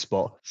in a good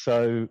spot.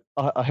 So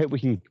I hope we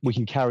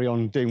can carry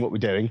on doing what we're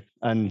doing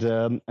and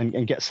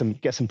get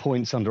some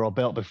points under our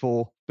belt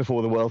before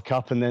the World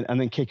Cup, and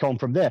then kick on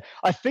from there.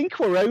 I think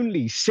we're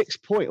only 6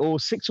 or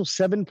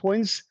 7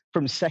 points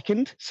from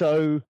second,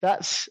 so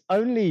that's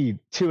only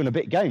 2 and a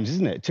bit games,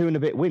 isn't it? 2 and a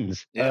bit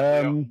wins.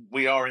 Yeah,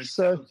 we are in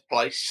 7th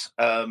place.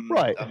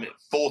 Right.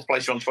 4th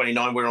place, you're on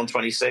 29. We're on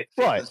 26.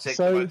 Right. 6th,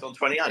 so both on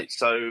 28.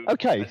 So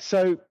okay.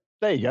 So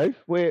there you go.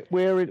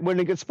 We're in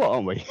a good spot,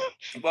 aren't we?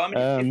 Well,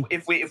 I mean,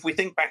 if we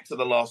think back to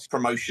the last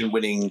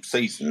promotion-winning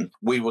season,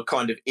 we were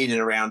kind of in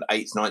and around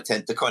 8th, 9th,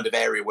 10th, the kind of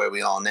area where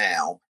we are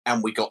now,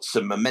 and we got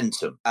some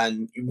momentum.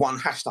 And one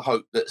has to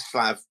hope that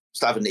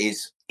Slaven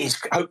is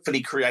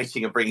hopefully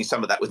creating and bringing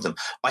some of that with them.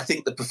 I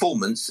think the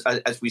performance,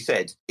 as we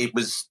said, it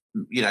was,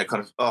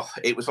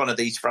 it was one of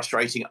these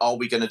frustrating, are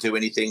we going to do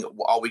anything?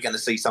 Are we going to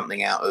see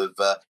something out of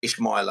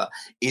Ismaila?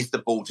 Is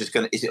it all just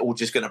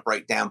going to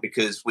break down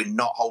because we're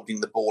not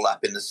holding the ball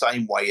up in the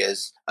same way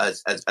as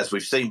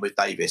we've seen with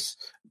Davis?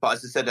 But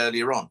as I said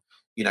earlier on,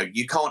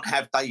 you can't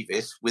have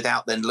Davis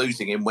without then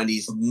losing him when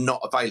he's not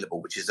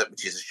available, which is a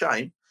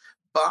shame.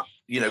 But,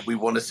 we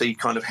want to see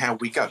kind of how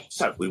we go.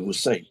 So we will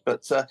see.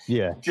 But,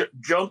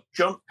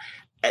 John,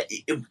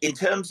 in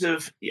terms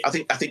of, I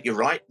think you're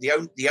right.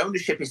 The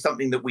ownership is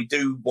something that we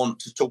do want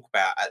to talk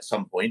about at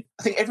some point.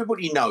 I think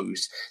everybody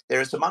knows there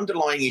are some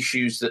underlying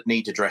issues that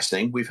need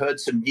addressing. We've heard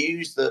some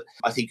news that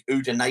I think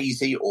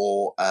Udinese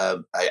or a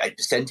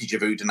percentage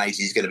of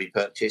Udinese is going to be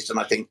purchased. And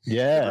I think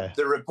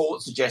the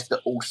report suggests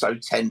that also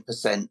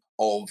 10%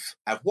 of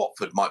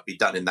Watford might be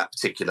done in that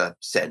particular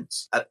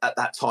sense at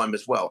that time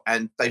as well.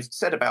 And they've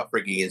said about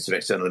bringing in some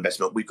external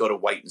investment. We've got to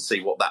wait and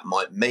see what that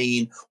might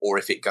mean, or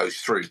if it goes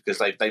through, because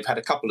they've had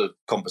a couple of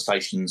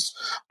conversations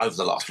over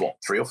the last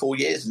 3 or 4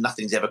 years, and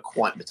nothing's ever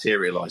quite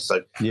materialised.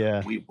 So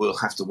we will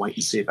have to wait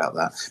and see about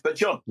that. But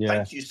John,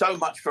 thank you so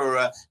much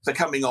for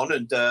coming on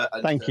and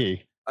thank you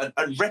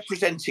and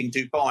representing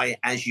Dubai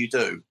as you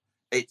do.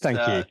 Thank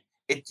you.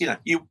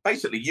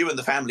 You and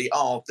the family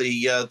are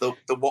the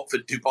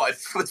Watford Dubai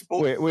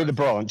football. We're the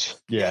branch.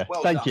 Yeah.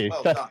 Well Thank done, you.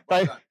 Well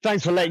done.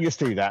 Thanks for letting us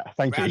do that.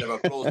 Thank you. Round of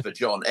applause for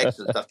John.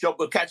 Excellent stuff. John,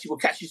 we'll catch you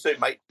soon,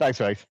 mate.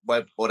 Thanks, mate.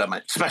 Well done,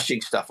 mate.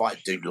 Smashing stuff. I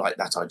do like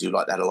that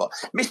a lot.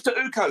 Mr.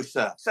 Uko,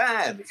 sir.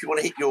 Sam, if you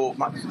want to hit your...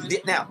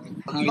 Now,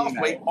 last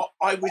week,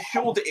 I was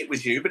sure that it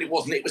was you, but it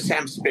wasn't. It was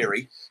Sam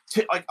Spiri.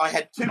 I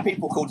had 2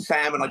 people called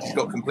Sam, and I just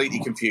got completely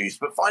confused.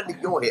 But finally,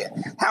 you're here.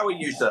 How are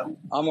you, sir?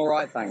 I'm all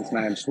right, thanks,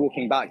 man. I'm just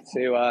walking back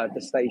to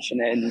the station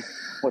in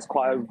what's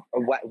quite a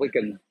wet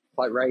Wigan,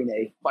 quite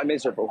rainy, quite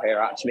miserable here,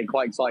 actually.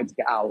 Quite excited to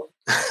get out.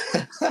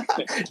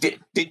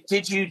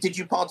 Did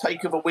you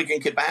partake of a Wigan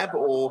kebab,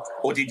 or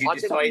did you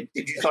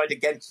decide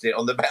against it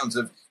on the bounds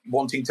of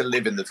wanting to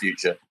live in the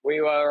future?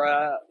 We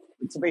were...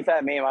 to be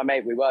fair, me and my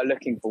mate, we were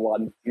looking for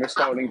one. We were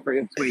scrolling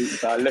through the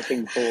tweets,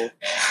 looking for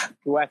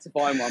where to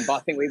find one. But I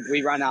think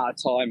we ran out of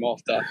time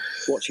after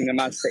watching the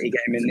Man City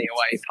game in the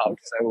away pub,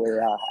 so we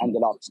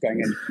ended up just going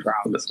into the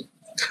grounds.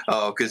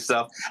 Oh, good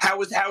stuff. How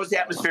was the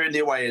atmosphere in the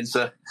away end,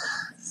 sir?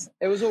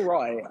 It was all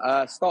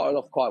right. Started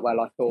off quite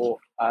well, I thought.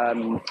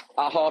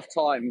 At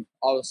half-time,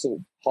 I was sort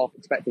of half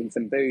expecting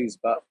some boos,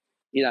 but,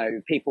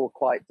 people were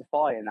quite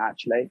defiant,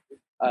 actually,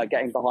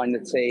 getting behind the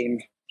team.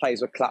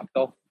 Players were clapped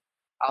off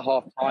at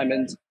half-time,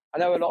 and I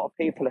know a lot of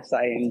people are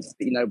saying,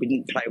 we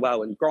didn't play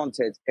well, and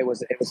granted, it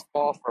was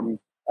far from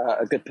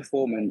a good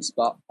performance,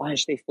 but I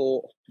actually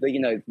thought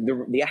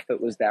the effort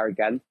was there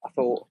again. I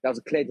thought there was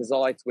a clear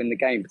desire to win the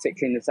game,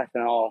 particularly in the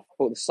second half. I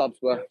thought the subs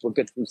were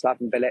good from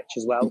Slaven Bilic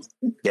as well.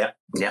 Yeah.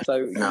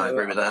 So I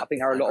agree with that. I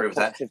think there are a lot of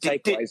positive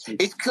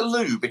takeaways. Is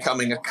Kalou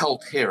becoming a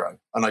cult hero?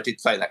 And I did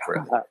say that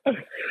correctly.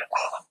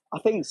 I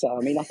think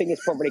so. I think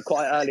it's probably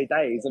quite early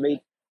days.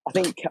 I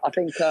think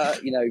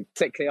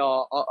particularly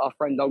our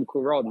friend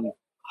Uncle Ron,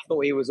 I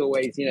thought he was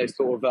always,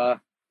 sort of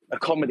a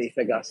comedy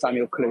figure.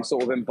 Samuel Kalou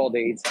sort of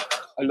embodied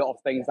a lot of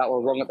things that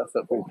were wrong at the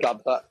football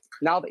club. But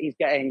now that he's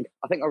getting,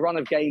 I think a run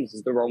of games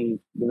is the wrong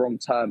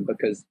term,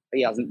 because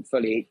he hasn't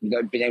fully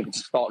been able to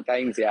start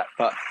games yet.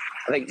 But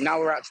I think now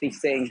we're actually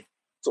seeing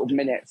sort of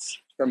minutes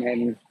from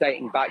him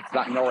dating back to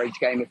that Norwich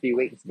game a few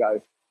weeks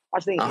ago. I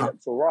think he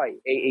looks all right.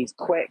 He's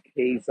quick.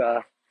 He's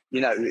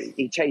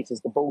he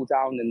chases the ball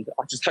down, and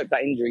I just hope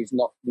that injury is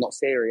not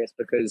serious,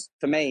 because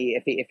for me,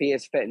 if he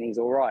is fit and he's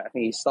all right, I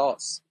think he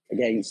starts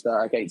against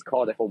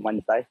Cardiff on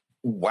Wednesday.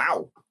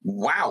 Wow.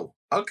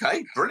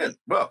 Okay, brilliant.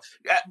 Well,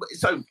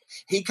 so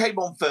he came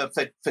on for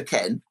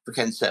Ken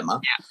Sema,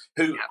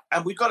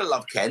 and we've got to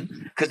love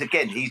Ken, because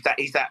again, he's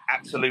that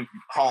absolute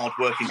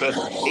hard-working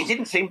person. It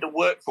didn't seem to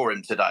work for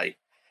him today.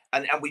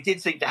 And we did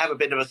seem to have a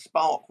bit of a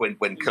spark when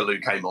Kalu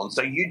came on.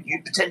 So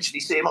you potentially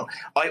see him on.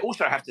 I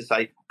also have to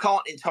say,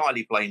 can't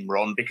entirely blame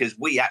Ron, because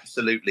we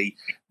absolutely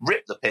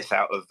ripped the piss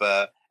out of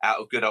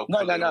good old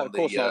Kalu. No, of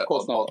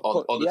course not.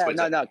 On the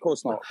Twitter. No, of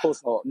course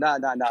not.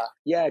 No.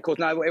 Yeah, of course,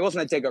 no. It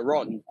wasn't a dig at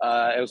Ron.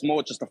 It was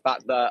more just the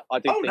fact that I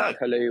do think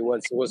Kalu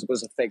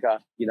was a figure,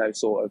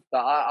 sort of.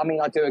 But I mean,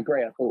 I do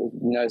agree. I thought,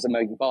 as a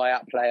Mogi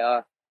buyout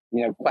player,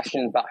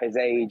 questions about his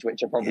age,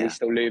 which are probably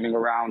still looming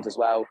around as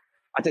well.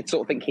 I did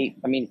sort of think he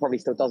probably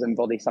still does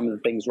embody some of the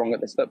things wrong at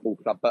this football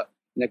club, but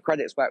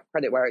credit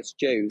where it's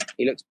due.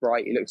 He looks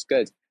bright. He looks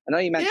good. I know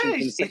you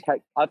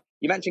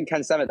mentioned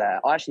Ken Sema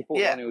there. I actually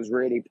thought one who was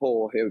really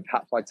poor, who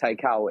perhaps I'd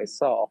take out, is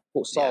Sarr. I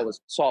thought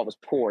Sarr was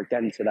poor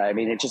again today. I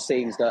mean, it just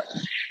seems that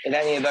in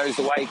any of those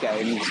away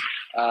games,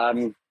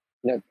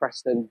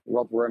 Preston,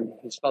 Rotherham,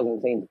 he just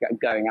doesn't seem to get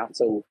going at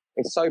all.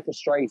 It's so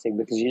frustrating,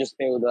 because you just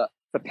feel that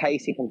for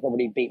pace, he can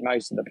probably beat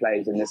most of the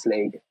players in this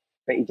league.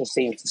 But he just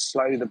seems to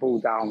slow the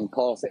ball down,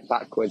 pass it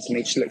backwards, and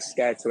he just looks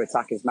scared to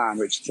attack his man,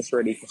 which is just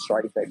really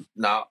frustrating.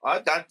 No, I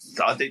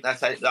think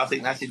that's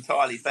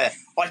entirely fair.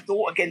 I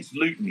thought against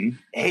Luton,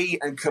 he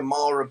and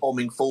Kamara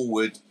bombing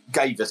forward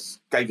gave us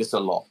a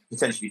lot,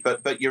 potentially.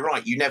 But you're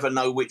right, you never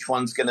know which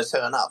one's going to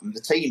turn up. And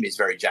the team is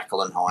very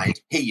Jekyll and Hyde.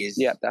 He is,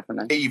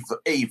 definitely,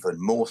 even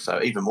more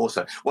so.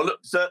 Well, look,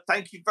 sir,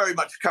 thank you very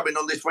much for coming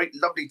on this week.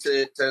 Lovely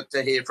to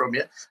hear from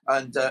you,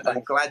 and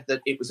I'm glad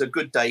that it was a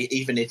good day,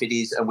 even if it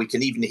is, and we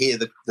can even hear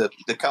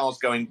the cars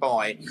going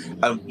by.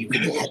 You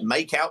can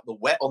make out the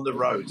wet on the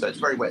road, so it's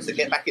very wet. So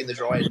get back in the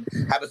dry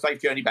and have a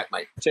safe journey back,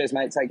 mate. Cheers,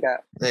 mate. Take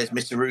care. There's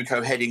Mr.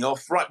 Ruocco heading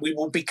off. Right, we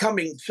will be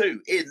coming to,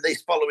 in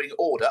this following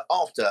order,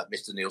 after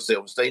Mr. Neil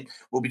Silverstein,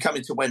 we'll be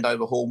coming to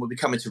Wendover Hall, we'll be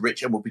coming to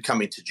Rich, and we'll be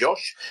coming to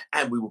Josh,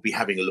 and we will be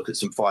having a look at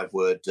some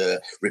 5-word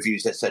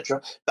reviews,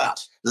 etc.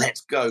 But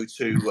let's go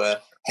to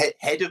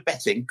head of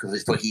betting,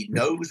 because he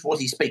knows what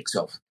he speaks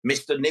of,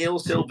 Mr. Neil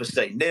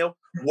Silverstein. Neil,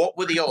 what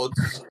were the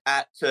odds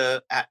at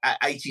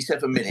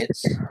 87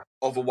 minutes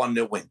of a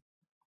 1-0 win?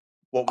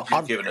 What would you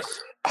have given us?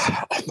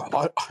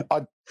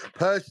 I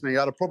personally,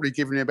 I'd have probably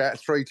given you about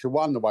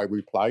 3-1 the way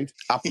we played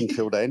up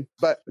until then.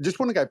 But I just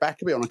want to go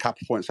back a bit on a couple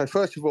of points. So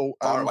first of all,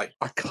 I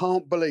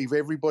can't believe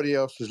everybody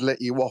else has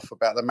let you off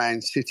about the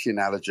Man City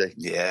analogy.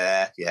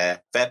 Yeah.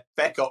 Fair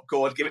cop,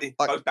 go on, give it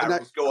both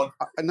barrels, go on.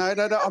 No,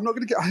 I'm not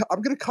going to.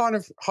 I'm going to kind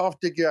of half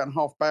dig you out and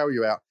half bail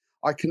you out.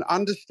 I can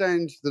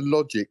understand the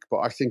logic,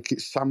 but I think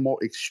it's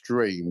somewhat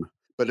extreme.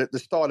 But at the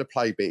style of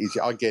play bit,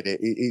 I get it.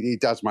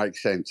 It does make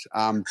sense.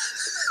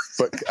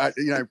 But,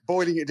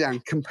 boiling it down,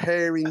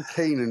 comparing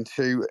Keenan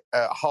to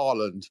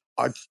Haaland,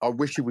 I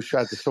wish he would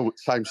have the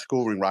same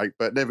scoring rate,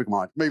 but never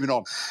mind. Moving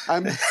on.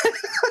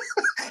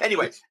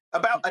 Anyway,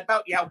 about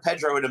João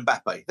Pedro and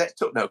Mbappe. Let's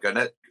talk. No, go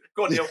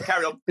on, Neil,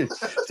 carry on.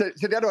 So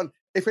the other one,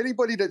 if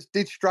anybody that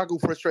did struggle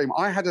for a stream,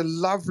 I had a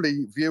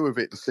lovely view of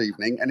it this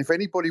evening. And if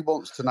anybody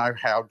wants to know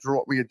how,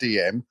 drop me a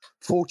DM.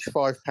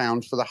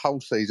 £45 for the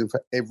whole season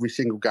for every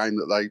single game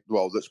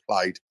that's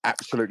played.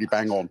 Absolutely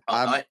bang on.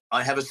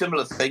 I have a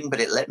similar thing,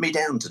 but it let me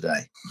down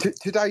today.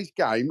 Today's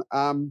game,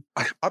 I'm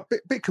a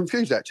bit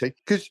confused actually,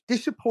 because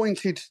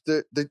disappointed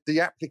that the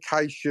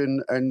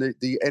application and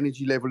the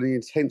energy level and the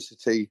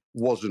intensity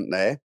wasn't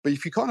there. But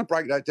if you kind of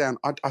break that down,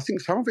 I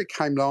think some of it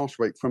came last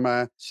week from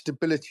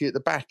stability at the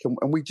back,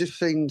 and we just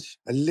seemed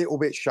a little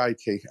bit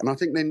shaky. And I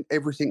think then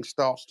everything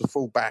starts to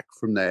fall back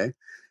from there.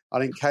 I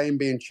think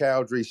KMB and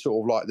Chowdhury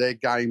sort of like their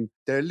game,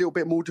 they're a little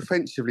bit more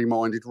defensively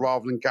minded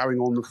rather than going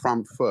on the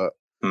front foot.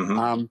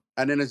 Mm-hmm.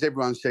 And then, as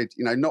everyone said,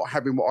 not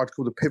having what I'd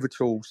call the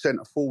pivotal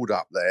centre forward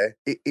up there,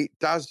 it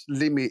does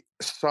limit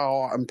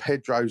Sarr and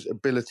Pedro's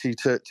ability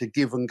to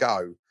give and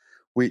go,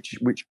 which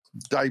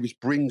Davis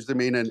brings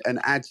them in and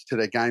adds to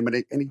their game,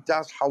 and he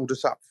does hold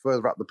us up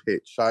further up the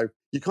pitch. So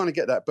you kind of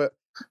get that. But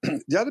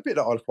the other bit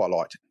that I quite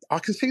liked, I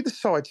can see the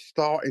side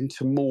starting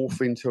to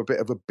morph into a bit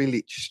of a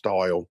Bilic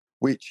style,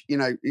 which,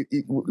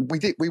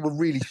 we were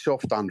really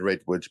soft under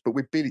Edwards, but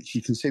with Bilic,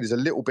 you can see there's a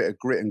little bit of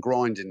grit and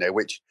grind in there,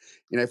 which,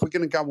 if we're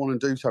going to go on and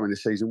do something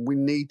this season, we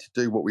need to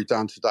do what we've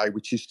done today,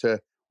 which is to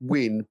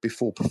win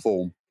before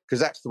perform, because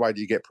that's the way that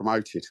you get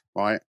promoted,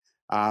 right?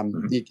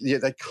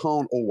 They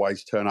can't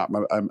always turn up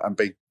and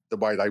be the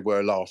way they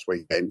were last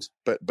weekend,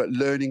 but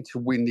learning to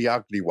win the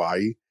ugly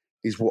way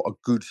is what a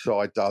good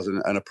side does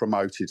and a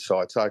promoted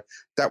side. So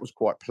that was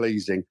quite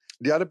pleasing.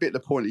 The other bit, the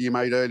point that you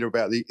made earlier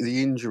about the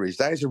injuries,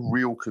 that is a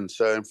real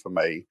concern for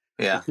me.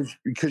 Yeah.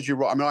 Because you're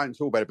right. I mean, I didn't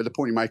talk about it, but the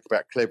point you make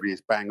about Cleverley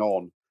is bang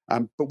on.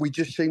 But we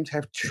just seem to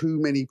have too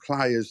many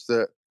players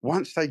that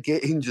once they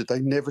get injured, they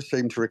never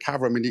seem to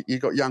recover. I mean,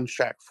 you've got young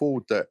Shaq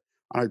Ford that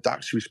I know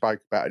Dux, we spoke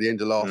about at the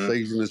end of last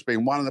season, has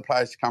been one of the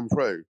players to come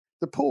through.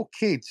 the poor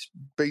kid's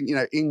been,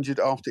 injured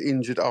after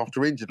injured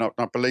after injured.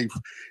 I believe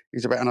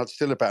he's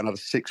still about another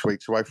 6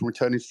 weeks away from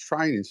returning to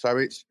training. So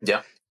it's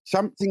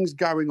something's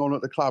going on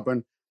at the club,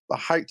 and I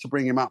hate to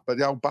bring him up, but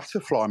the old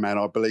Butterfly man,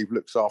 I believe,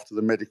 looks after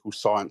the medical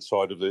science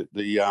side of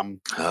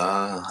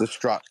the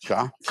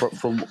structure,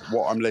 from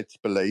what I'm led to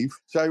believe.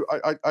 So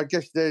I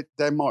guess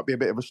there might be a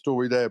bit of a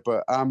story there,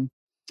 but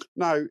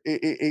no,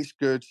 it's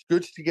good.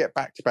 Good to get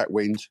back-to-back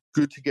wins.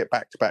 Good to get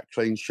back-to-back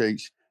clean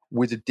sheets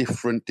with a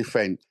different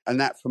defence,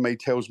 and that for me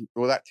tells me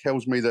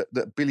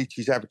that Bilic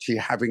is actually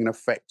having an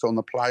effect on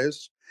the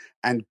players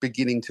and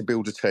beginning to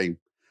build a team,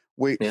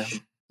 which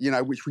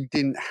we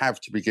didn't have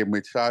to begin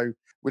with. So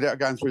without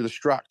going through the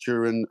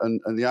structure and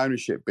the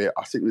ownership bit,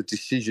 I think the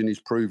decision is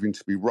proving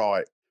to be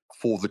right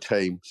for the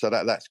team. So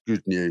that's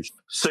good news.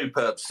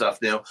 Superb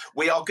stuff, Neil.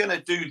 We are going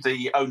to do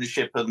the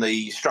ownership and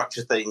the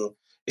structure thing,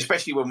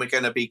 especially when we're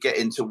going to be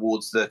getting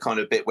towards the kind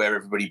of bit where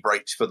everybody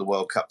breaks for the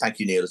World Cup. Thank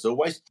you, Neil, as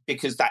always,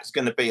 because that's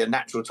going to be a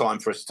natural time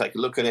for us to take a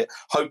look at it.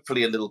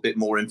 Hopefully a little bit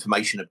more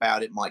information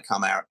about it might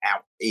come out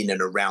in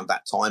and around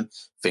that time.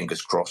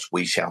 Fingers crossed,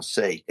 we shall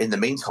see. In the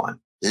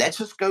meantime,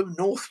 let us go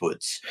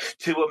northwards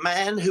to a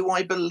man who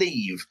I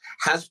believe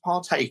has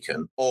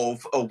partaken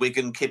of a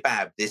Wigan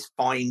kebab this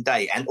fine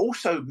day and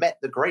also met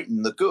the great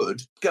and the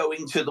good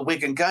going to the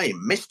Wigan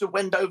game. Mr.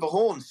 Wendover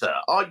Horn, sir,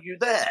 are you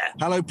there?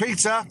 Hello,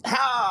 Peter.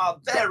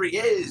 There he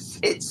is.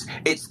 It's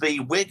the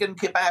Wigan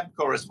kebab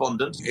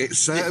correspondent. It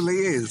certainly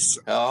is.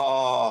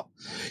 Oh,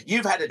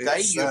 you've had a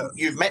day.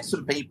 You've met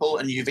some people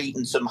and you've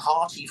eaten some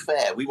hearty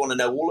fare. We want to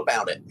know all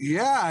about it.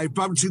 Yeah, I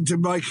bumped into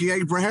Mikey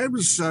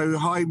Abrahams. So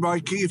hi,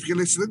 Mikey, if you're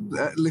listening.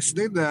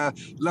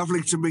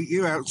 Lovely to meet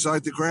you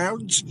outside the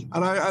grounds.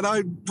 And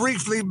I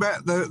briefly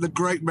met the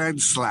great man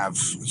Slav.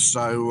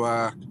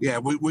 So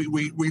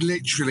we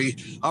literally.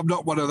 I'm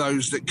not one of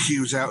those that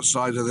queues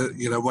outside of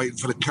the waiting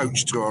for the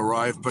coach to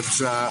arrive, but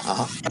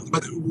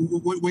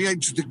we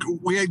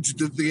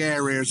entered the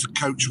area as the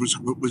coach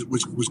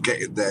was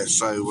getting there.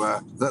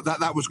 So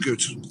that was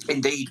good.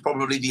 Indeed,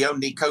 probably the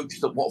only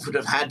coach that Watford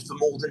have had for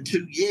more than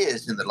 2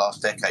 years in the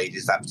last decade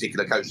is that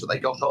particular coach that they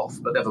got off.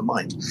 But never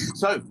mind.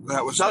 So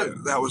that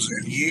was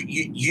it.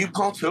 You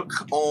partook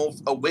of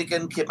a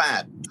Wigan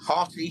kebab.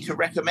 Hearty to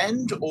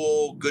recommend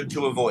or good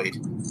to avoid?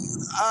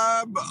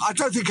 I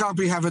don't think I'll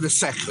be having a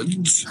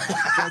second,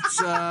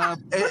 but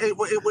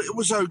it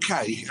was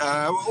okay.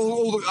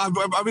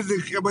 I'm in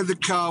the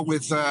car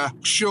with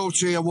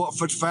Shorty, a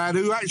Watford fan,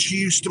 who actually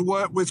used to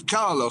work with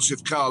Carlos,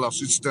 if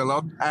Carlos is still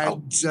on.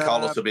 And,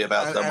 Carlos will be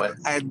about somewhere.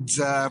 And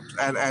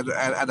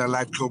a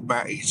lad called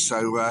Matty.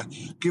 So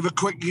give a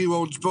quick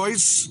you-ons,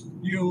 boys.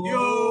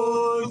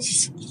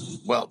 Yours.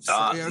 Well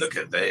done. Look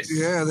at this.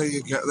 Yeah, there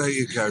you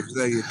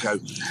go.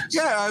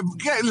 Yeah,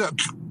 look,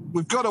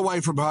 we've got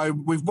away from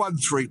home. We've won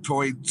 3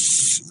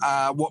 points.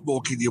 What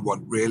more can you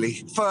want,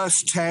 really?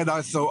 First 10,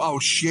 I thought, oh,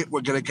 shit,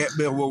 we're going to get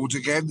Millwall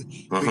again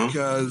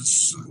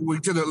because we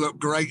didn't look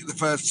great in the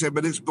first 10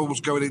 minutes.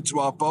 Ball's going into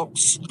our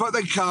box. But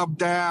they calmed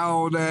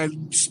down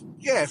and...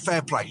 yeah,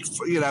 fair play.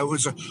 It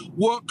was a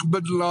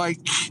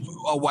workmanlike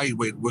away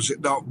win, was it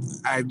not?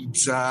 And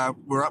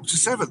we're up to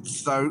 7th,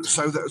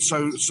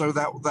 so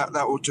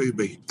that will do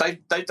me.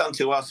 They've done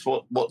to us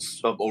or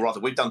rather,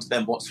 we've done to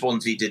them what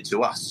Swansea did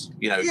to us.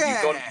 You've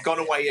gone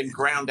away and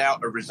ground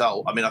out a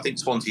result. I mean, I think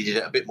Swansea did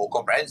it a bit more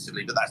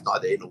comprehensively, but that's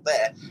neither here nor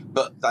there.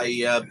 But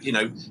they,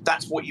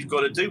 that's what you've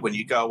got to do when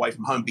you go away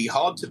from home. Be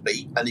hard to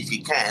beat, and if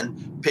you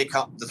can, pick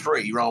up the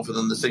 3 rather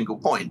than the single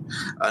point.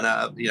 And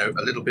a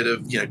little bit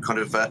of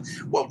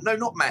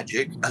not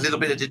magic, a little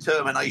bit of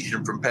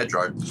determination from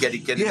Pedro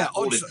getting that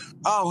ball in.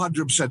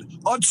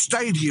 100%. On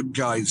stadium,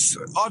 guys,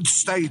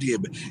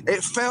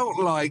 it felt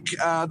like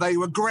they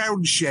were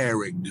ground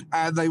sharing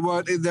and they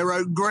weren't in their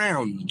own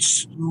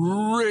grounds.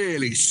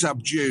 Really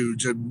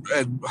subdued and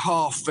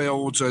half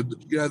filled, and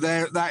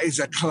that is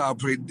a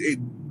club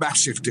in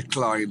massive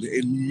decline,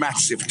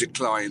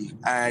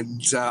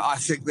 and I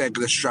think they're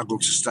going to struggle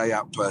to stay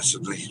up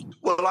personally.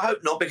 Well, I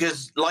hope not,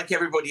 because like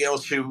everybody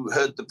else who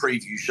heard the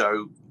preview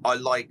show, I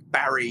like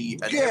Barry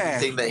and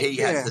everything that he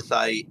had to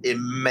say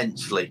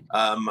immensely.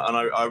 And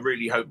I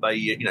really hope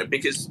they,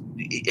 because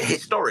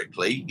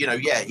historically,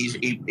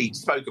 he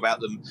spoke about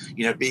them,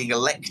 being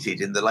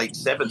elected in the late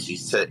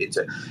 70s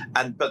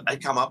but they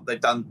come up, they've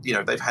done,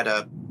 they've had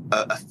a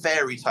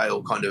fairy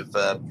tale kind of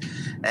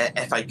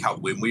FA Cup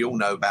win. We all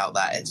know about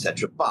that,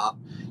 etc. But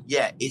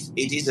yeah,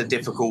 it is a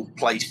difficult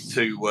place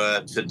to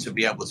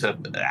be able to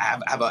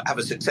have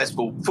a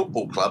successful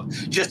football club,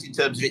 just in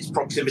terms of its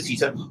proximity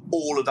to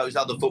all of those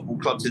other football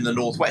clubs in the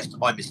Northwest.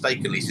 I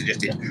mistakenly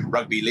suggested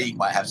rugby league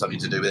might have something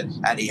to do with it,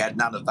 and he had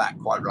none of that,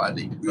 quite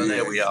rightly. But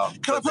there we are.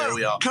 Can I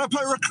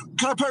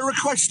put a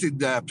request in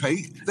there,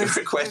 Pete?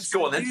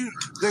 Go on then.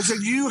 There's a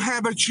new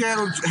Hamza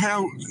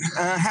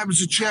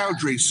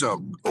Chowdhury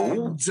song.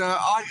 And,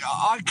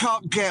 I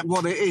can't get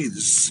what it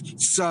is.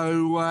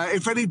 So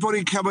if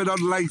anybody coming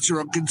on later Peter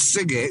and can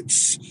sing it,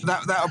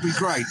 that would be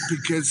great,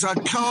 because I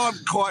can't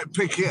quite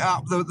pick it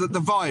up, the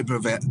vibe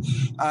of it.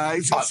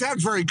 It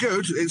sounds very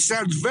good. It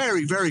sounds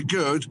very, very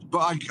good,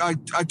 but I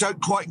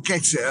don't quite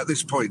get it at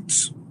this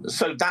point.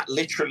 So that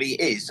literally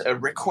is a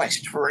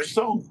request for a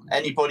song.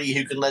 Anybody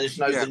who can let us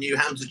know the new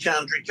Hamza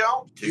Chandri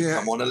chant,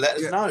 come on and let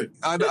us know.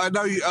 I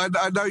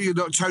know you're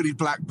not Tony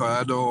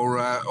Blackburn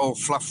or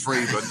Fluff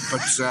Freeman,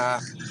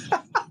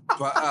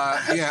 but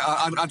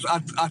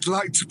I'd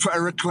like to put a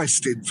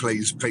request in,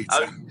 please,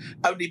 Peter.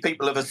 Only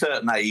people of a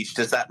certain age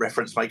does that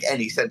reference make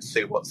any sense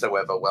to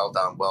whatsoever. Well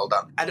done, well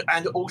done.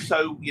 And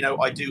also,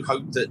 I do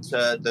hope that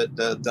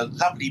the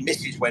lovely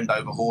Mrs.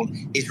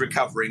 Wendover-Horn is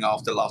recovering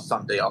after last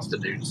Sunday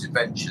afternoon's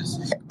adventures.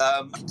 Anyway,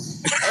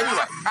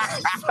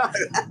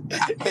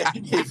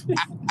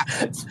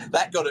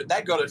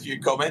 that got a few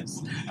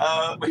comments.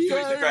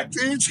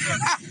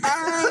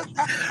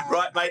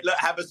 Right, mate. Look,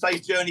 have a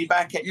safe journey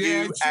back at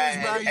you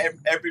and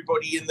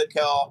everybody in the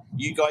car.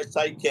 You guys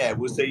take care.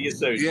 We'll see you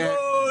soon.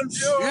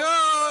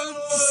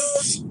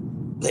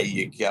 There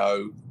you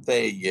go.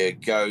 There you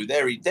go.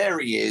 There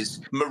he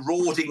is,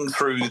 marauding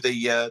through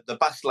the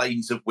bus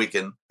lanes of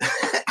Wigan,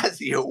 as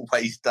he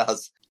always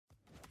does.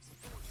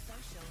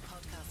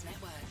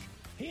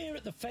 Here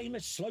at the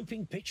famous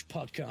Sloping Pitch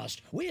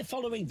podcast, we're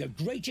following the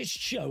greatest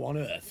show on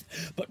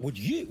earth. But would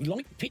you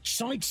like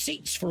pitch-side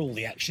seats for all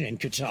the action in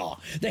Qatar?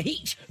 The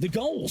heat, the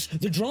goals,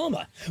 the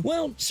drama?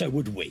 Well, so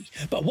would we.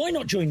 But why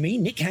not join me,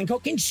 Nick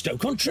Hancock, in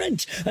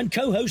Stoke-on-Trent and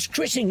co-host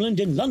Chris England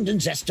in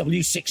London's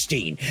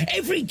SW16?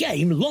 Every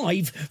game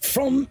live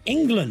from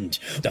England.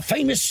 The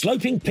famous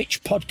Sloping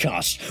Pitch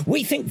podcast.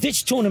 We think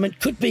this tournament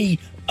could be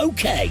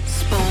okay.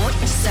 Sport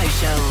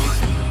Social.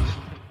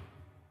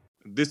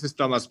 This is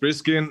Thomas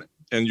Priskin,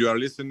 and you are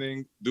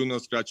listening Do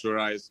Not Scratch Your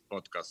Eyes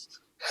podcast.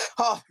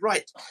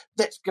 Right.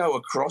 Let's go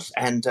across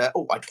and, I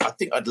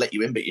think I'd let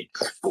you in, but you've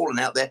fallen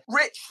out there.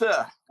 Rich,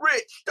 sir.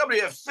 Rich,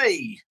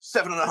 WFC,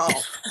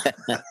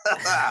 7.5.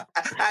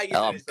 How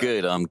you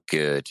doing, I'm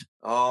good.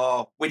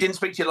 Oh, we didn't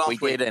speak to you last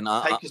week. We didn't.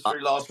 Take us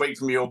through last week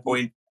from your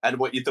point and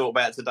what you thought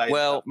about today.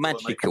 Well,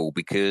 magical,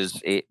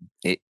 because it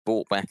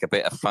brought back a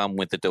bit of fun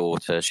with the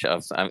daughter.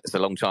 It's a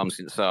long time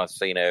since I've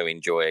seen her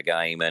enjoy a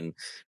game and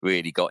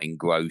really got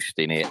engrossed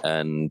in it.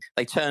 And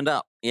they turned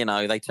up, and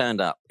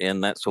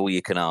that's all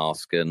you can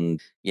ask.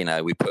 And,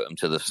 we put them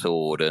to the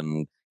sword.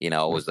 And,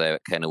 I was there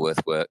at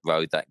Kenilworth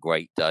Road that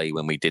great day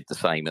when we did the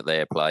same at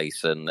their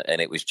place. And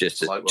it was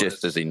just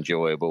as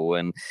enjoyable.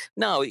 And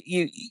no,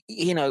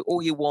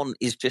 all you want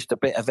is just a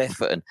bit of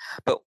effort.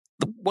 But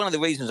one of the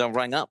reasons I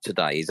rang up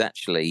today is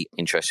actually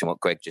interesting what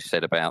Greg just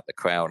said about the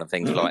crowd and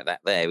things like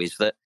that there, is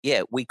that,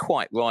 we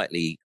quite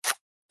rightly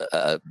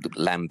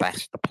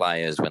lambast the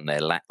players when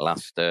they're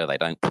lacklustre, they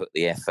don't put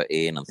the effort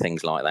in and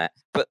things like that.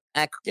 But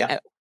our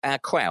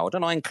crowd,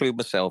 and I include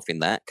myself in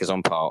that because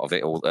I'm part of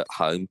it all at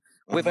home,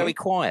 we're very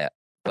quiet.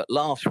 But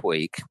last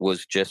week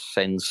was just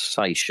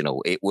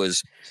sensational. It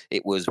was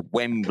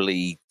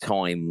Wembley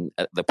time,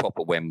 the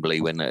proper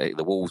Wembley, when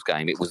the Wolves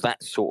game. It was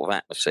that sort of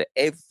atmosphere.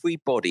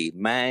 Everybody,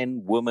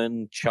 man,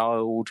 woman,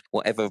 child,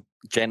 whatever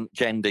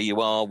gender you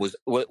are, was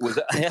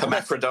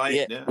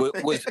hermaphrodite.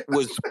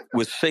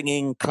 Was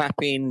singing,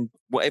 clapping,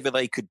 whatever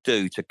they could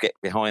do to get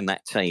behind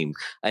that team,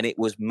 and it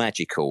was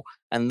magical.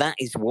 And that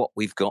is what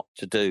we've got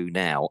to do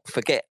now.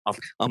 I've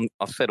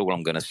said all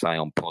I'm going to say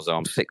on Pozzo.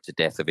 I'm sick to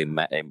death of him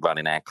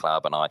running our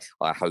club, and I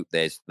hope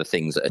there's the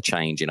things that are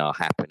changing are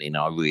happening.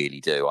 I really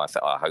do. I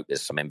hope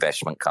there's some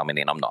investment coming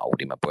in. I'm not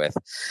holding my breath,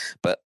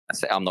 but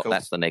I'm not. Cool.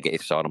 That's the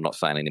negative side. I'm not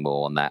saying any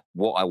more on that.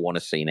 What I want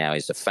to see now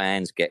is the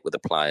fans get with the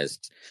players,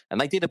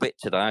 and they did a bit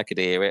today. I could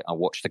hear it. I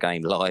watched the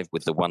game live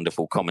with the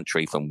wonderful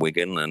commentary from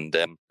Wigan, and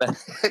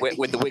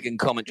with the Wigan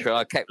commentary,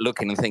 I kept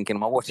looking and thinking,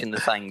 am I watching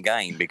the same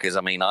game? Because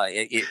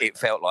it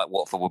felt like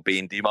Watford were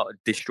being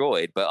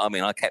destroyed, but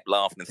I kept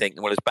laughing and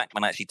thinking, well, has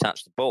Bachmann actually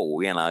touched the ball?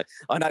 I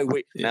know.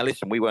 Now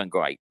listen, we weren't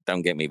great.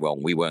 Don't get me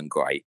wrong, we weren't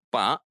great,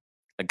 but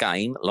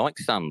again, like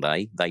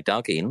Sunday, they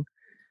dug in.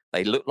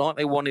 They looked like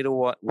they wanted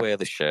to wear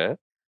the shirt.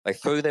 They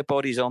threw their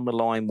bodies on the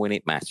line when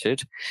it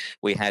mattered.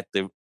 We had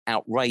the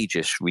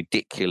outrageous,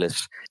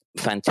 ridiculous,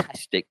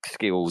 fantastic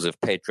skills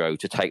of Pedro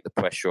to take the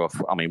pressure off.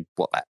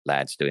 What that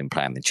lad's doing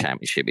playing the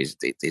Championship is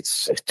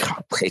it's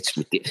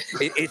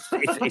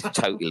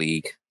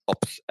totally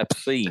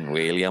obscene,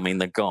 really.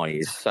 The guy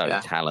is so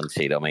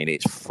talented.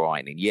 It's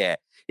frightening. Yeah.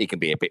 He can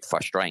be a bit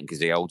frustrating because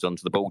he holds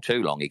onto the ball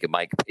too long. He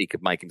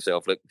could make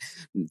himself look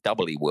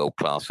doubly world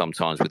class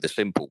sometimes with the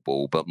simple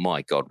ball. But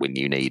my God, when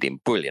you need him,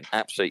 brilliant,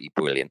 absolutely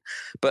brilliant.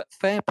 But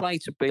fair play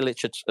to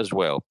Bilic as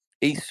well.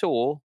 He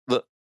saw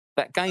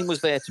that game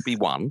was there to be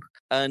won,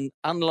 and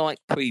unlike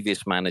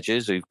previous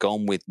managers who've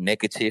gone with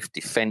negative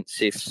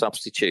defensive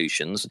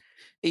substitutions,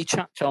 he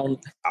chucked on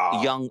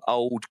young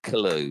old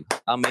Kalou.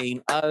 Oh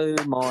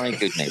my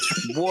goodness,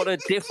 what a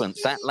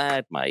difference that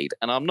lad made!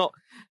 And I'm not.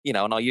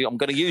 I'm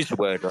going to use the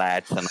word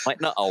lad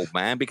tonight, not old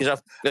man,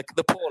 because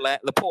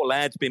the poor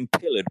lad's been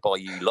pillared by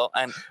you lot,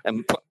 and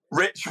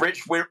Rich,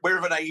 we're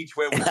of an age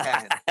where we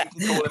can. You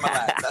can call him a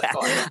lad.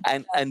 That's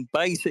fine. And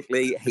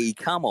basically, he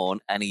come on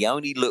and he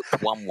only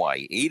looked one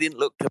way. He didn't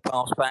look to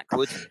pass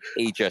backwards.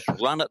 He just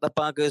run at the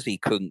buggers. He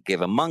couldn't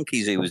give a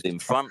monkey's who was in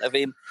front of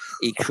him.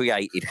 He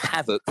created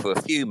havoc for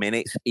a few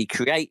minutes. He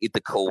created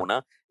the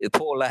corner. The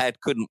poor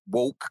lad couldn't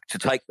walk to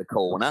take the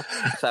corner,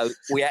 so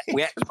we had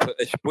to put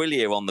a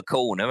Sprillier on the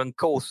corner, and of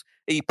course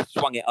he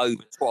swung it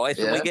over twice,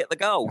 and we get the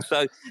goal.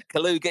 So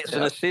Kalu gets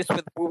an assist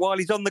while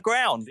he's on the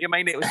ground. I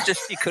mean, it was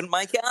just you couldn't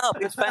make it up.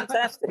 It was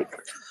fantastic.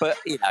 But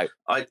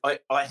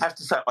I have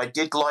to say I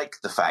did like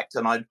the fact,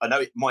 and I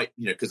know it might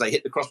because they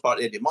hit the crossbar at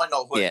the end, it might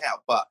not have worked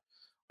out, but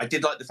I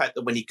did like the fact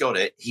that when he got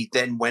it, he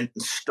then went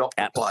and stopped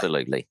the play.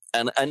 Absolutely,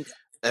 and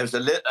there was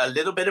a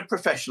little bit of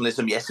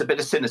professionalism, yes, a bit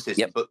of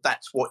cynicism, but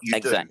that's what you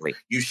do.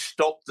 You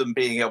stop them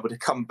being able to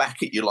come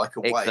back at you like a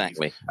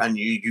wave, and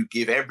you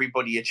give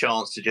everybody a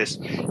chance to just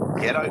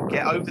get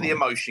over the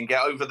emotion,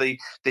 get over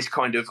this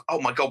kind of, oh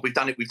my God, we've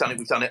done it,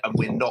 and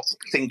we're not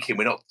thinking,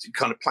 we're not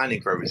kind of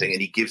planning for everything, and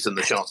he gives them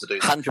the chance to do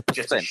that. 100%.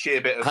 Just a sheer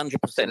bit of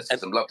 100%.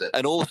 cynicism, loved it.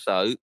 And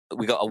also,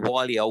 we got a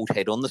wily old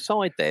head on the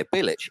side there,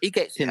 Bilic. He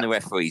gets in the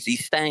referees.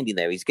 He's standing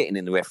there. He's getting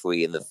in the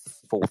referee in the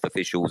fourth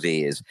official's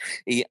ears.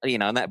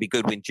 And that'd be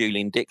good when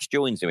Julian Dix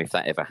joins him if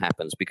that ever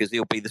happens, because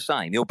he'll be the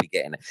same. He'll be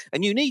getting it.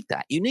 And you need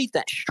that. You need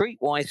that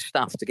streetwise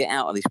stuff to get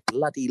out of this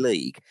bloody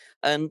league.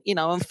 And,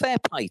 and fair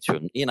play to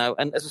him,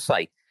 and as I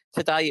say,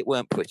 today it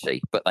weren't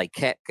pretty, but they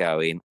kept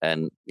going,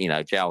 and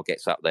Joel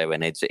gets up there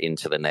and heads it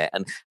into the net,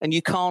 and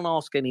you can't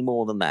ask any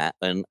more than that.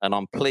 And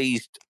I'm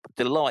pleased,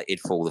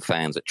 delighted for all the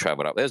fans that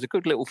travelled up. There's a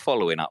good little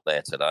following up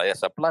there today.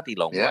 That's a bloody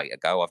long way to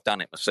go. I've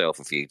done it myself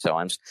a few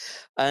times,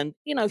 and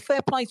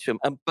fair play to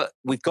them. But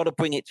we've got to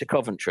bring it to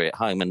Coventry at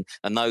home,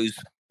 and those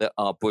that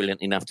are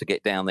brilliant enough to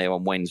get down there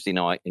on Wednesday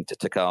night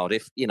to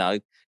Cardiff,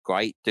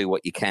 great, do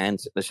what you can.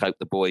 Let's hope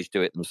the boys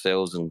do it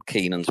themselves, and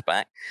Keenan's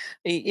back,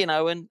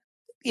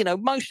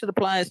 most of the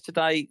players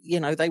today,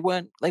 they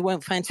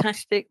weren't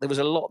fantastic. There was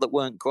a lot that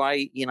weren't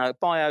great.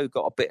 Bayo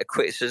got a bit of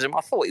criticism.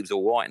 I thought he was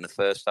all right in the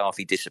first half.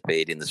 He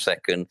disappeared in the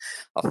second.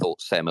 I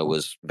thought Sema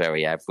was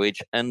very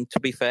average. And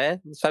to be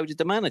fair, so did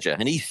the manager.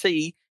 And he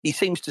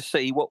seems to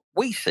see what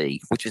we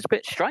see, which is a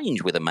bit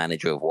strange with a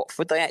manager of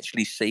Watford. They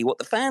actually see what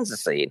the fans are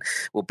seeing.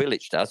 Well,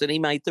 Bilic does, and he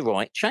made the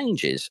right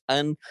changes.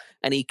 And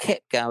he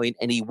kept going,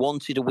 and he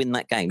wanted to win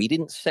that game. He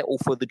didn't settle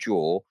for the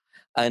draw.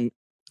 And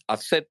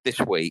I've said this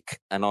week,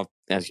 and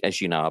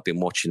as you know, I've been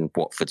watching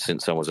Watford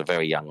since I was a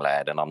very young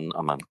lad, and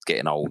I'm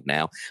getting old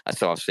now. And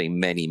so I've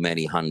seen many,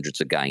 many hundreds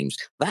of games.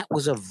 That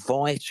was a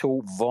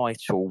vital,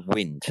 vital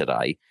win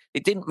today.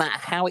 It didn't matter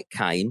how it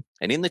came.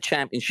 And in the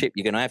Championship,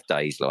 you're going to have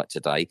days like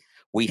today.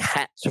 We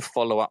had to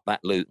follow up that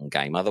Luton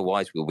game.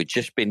 Otherwise, we'd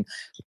just been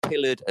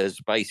pillared as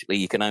basically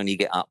you can only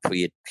get up for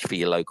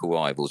your local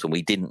rivals. And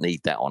we didn't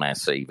need that on our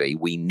CV.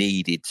 We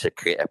needed to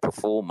get a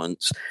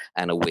performance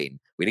and a win.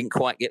 We didn't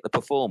quite get the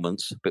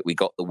performance, but we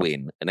got the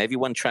win. And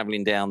everyone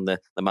travelling down the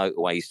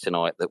motorways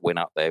tonight that went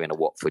up there in a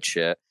Watford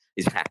shirt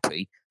is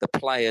happy. The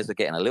players are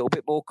getting a little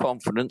bit more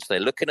confidence. They're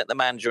looking at the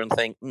manager and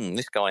think,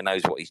 this guy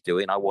knows what he's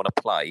doing. I want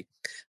to play.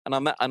 And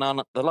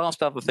the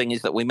last other thing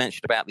is that we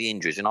mentioned about the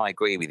injuries, and I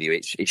agree with you.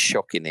 It's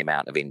shocking the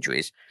amount of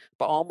injuries.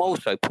 But I'm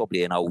also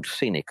probably an old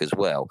cynic as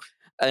well.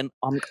 And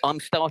I'm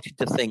starting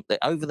to think that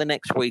over the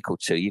next week or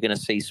two, you're going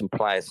to see some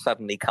players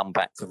suddenly come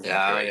back from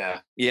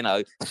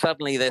injury.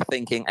 Suddenly they're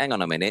thinking, hang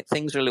on a minute,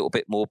 things are a little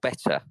bit more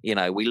better.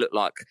 We look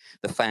like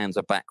the fans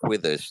are back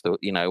with us.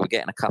 We're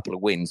getting a couple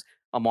of wins.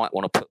 I might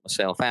want to put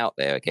myself out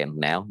there again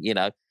now.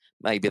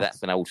 Maybe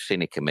that's an old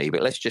cynic of me,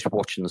 but let's just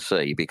watch and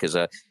see, because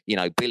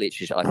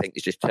Bilic I think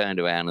has just turned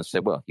around and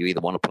said, well, you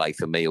either want to play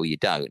for me or you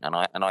don't. And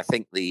I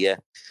think the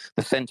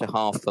centre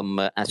half from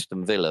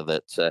Aston Villa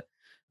that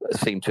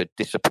seemed to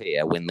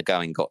disappear when the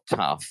going got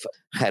tough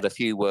had a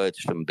few words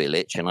from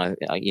Bilic, and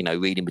I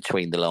reading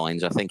between the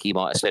lines, I think he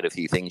might have said a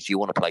few things. Do you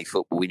want to play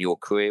football in your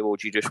career, or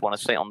do you just want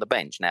to sit on the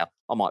bench? Now,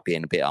 I might be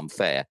being a bit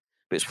unfair,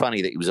 but it's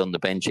funny that he was on the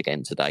bench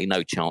again today.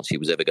 No chance he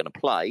was ever going to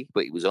play,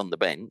 but he was on the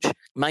bench.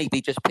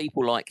 Maybe just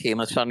people like him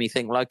are suddenly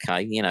think, well,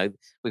 okay,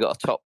 we've got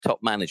a top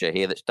manager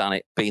here that's done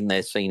it, been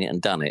there, seen it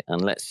and done it.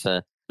 And let's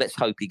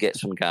hope he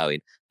gets them going.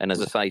 And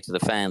as I say to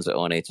the fans that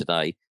are on here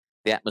today,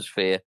 the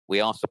atmosphere, we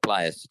asked the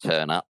players to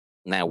turn up.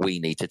 Now we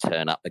need to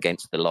turn up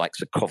against the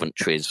likes of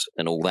Coventry's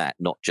and all that,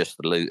 not just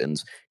the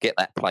Lutons. Get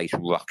that place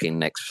rocking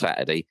next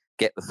Saturday.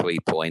 Get the 3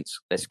 points.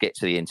 Let's get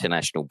to the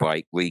international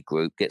break,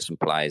 regroup, get some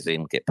players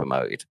in, get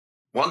promoted.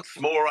 Once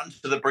more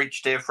onto the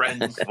bridge, dear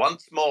friends.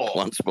 Once more.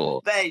 Once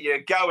more. There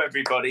you go,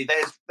 everybody.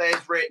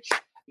 There's Rich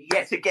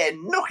yet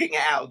again knocking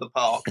it out of the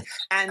park,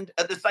 and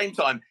at the same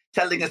time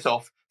telling us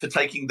off for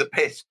taking the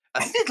piss a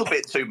little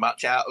bit too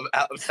much out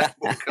of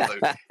Samuel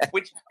Kalu,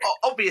 which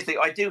obviously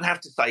I do have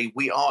to say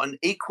we are an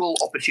equal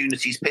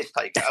opportunities piss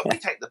taker. We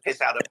take the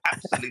piss out of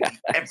absolutely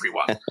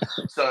everyone.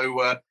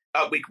 So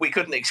we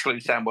couldn't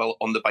exclude Samuel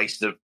on the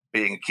basis of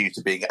being accused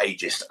of being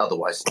ageist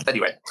otherwise.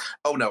 Anyway,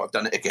 oh no, I've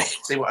done it again.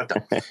 See what I've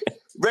done.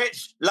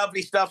 Rich,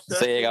 lovely stuff, sir.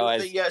 See you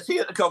guys. See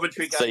you at the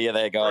Coventry game. See you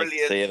there, guys.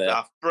 Brilliant See you there.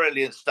 stuff.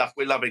 Brilliant stuff.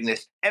 We're loving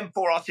this.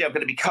 M4RC are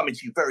going to be coming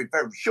to you very,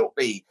 very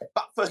shortly.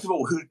 But first of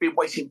all, who's been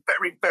waiting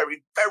very,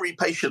 very, very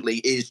patiently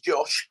is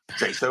Josh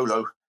J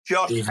Solo.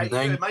 Josh, how you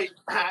doing, mate?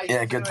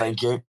 Yeah, good,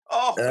 thank you.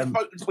 Oh,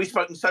 we've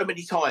spoken so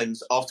many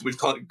times after we've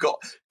kind of got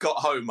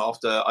home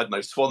after, I don't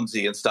know,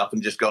 Swansea and stuff,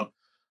 and just gone,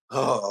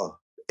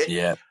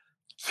 yeah.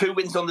 2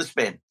 wins on the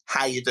spin.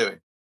 How you doing?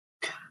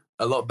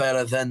 A lot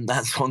better than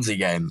that Swansea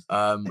game.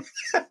 I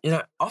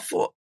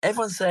thought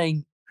everyone's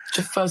saying,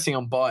 just first thing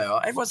on Bayo,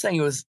 everyone's saying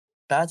it was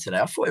bad today.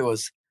 I thought it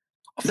was.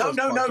 No.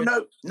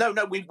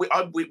 We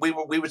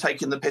were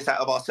taking the piss out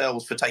of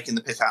ourselves for taking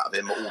the piss out of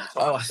him all the time.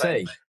 Oh, I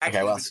see.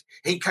 Actually, okay,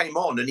 he came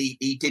on and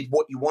he did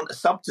what you want a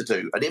sub to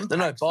do. An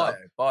impact Bayo.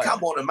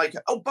 Come on and make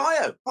it. Oh,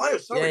 Bayo.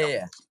 Sorry.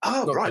 Yeah.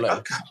 Oh, Not right.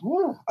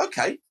 below.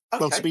 Okay.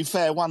 Well, to be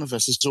fair, one of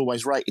us has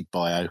always rated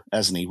Bayo,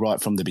 hasn't he,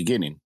 right from the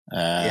beginning?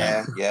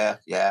 Yeah,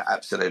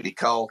 absolutely.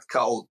 Cole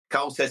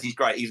says he's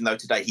great, even though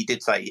today he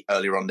did say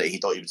earlier on that he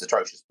thought he was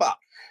atrocious. But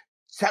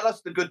tell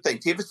us the good thing.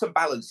 Give us some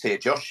balance here,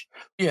 Josh.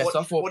 Yeah,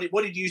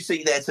 what did you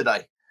see there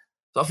today?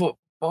 So I thought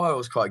Bayo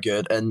was quite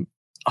good, and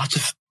I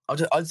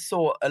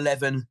saw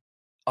 11.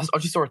 I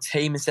just saw a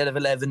team instead of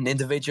 11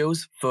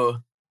 individuals for.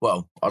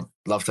 Well, I'd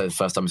love to say the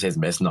first time of the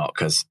season, but it's not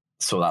because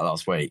I saw that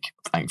last week,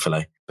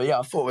 thankfully. But yeah,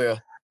 I thought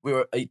we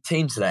were a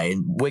team today,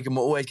 and Wigan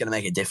were always going to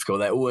make it difficult.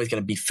 They're always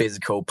going to be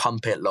physical,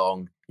 pump it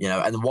long,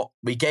 and what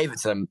we gave it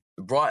to them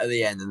right at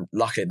the end, and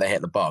luckily they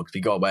hit the box.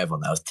 We got away with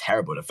one. That was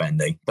terrible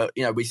defending. But,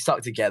 we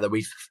stuck together.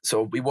 We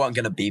weren't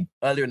going to be,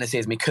 earlier in the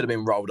season, we could have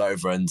been rolled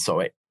over, and so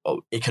it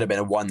could have been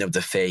a 1-0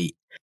 defeat.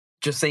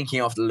 Just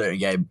thinking after the Luton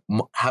game,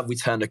 have we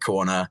turned a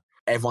corner?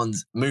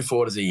 Everyone's moved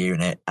forward as a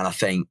unit, and I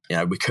think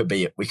we could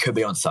be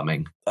on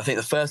something. I think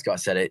the first guy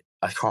said it.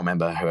 I can't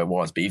remember who it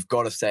was, but you've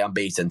got to stay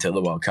unbeaten until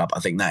the World Cup. I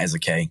think that is the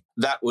key.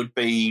 That would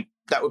be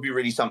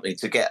really something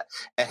to get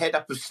a head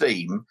up of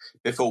steam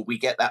before we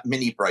get that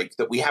mini break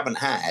that we haven't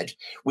had,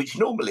 which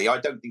normally I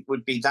don't think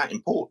would be that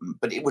important,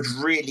 but it would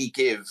really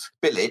give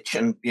Bilic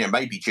and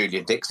maybe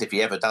Julian Dix, if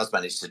he ever does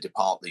manage to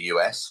depart the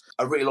US,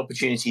 a real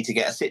opportunity to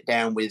get a sit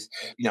down with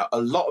a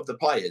lot of the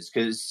players,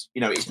 because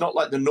it's not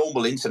like the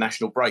normal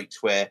international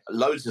breaks where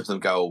loads of them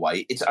go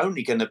away. It's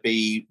only going to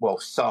be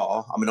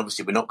Sarr. I mean,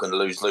 obviously we're not going to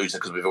lose Loser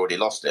because we've already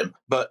lost him,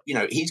 but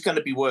he's going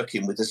to be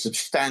working with a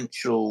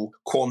substantial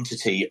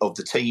quantity of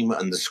the team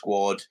and the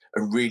squad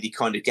and really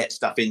kind of get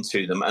stuff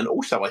into them, and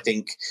also I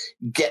think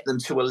get them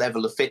to a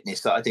level of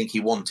fitness that I think he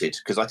wanted,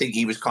 because I think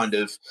he was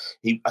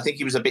I think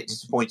he was a bit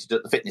disappointed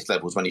at the fitness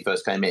levels when he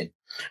first came in.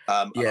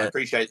 I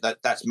appreciate that.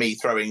 That's me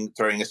throwing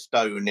a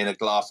stone in a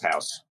glass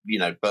house,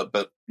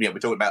 but we're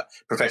talking about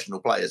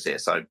professional players here,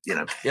 so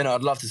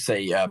I'd love to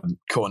see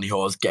Courtney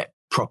Hawes get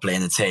properly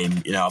in the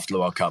team after the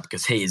World Cup,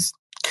 because he is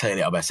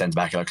clearly our best centre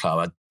back in the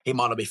club. He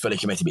might not be fully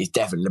committed, but he's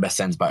definitely the best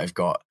centre back we've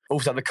got.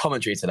 Also, the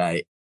commentary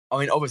today, I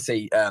mean,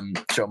 obviously,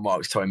 Sean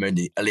Marks, Tommy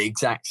Mooney are the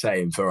exact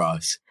same for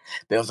us.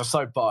 But it was just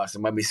so biased,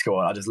 and when we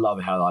scored, I just love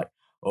how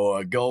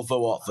a goal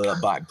for Watford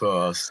at back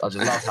post. I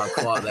just loved how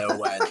quiet they all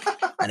went,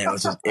 and it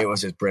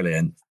was just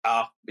brilliant.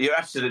 You're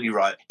absolutely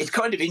right. It's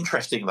kind of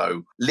interesting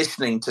though,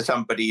 listening to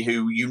somebody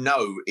who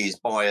is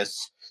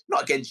biased,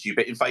 not against you,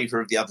 but in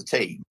favour of the other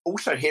team.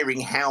 Also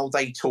hearing how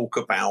they talk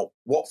about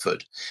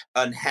Watford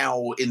and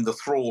how in the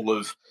thrall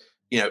of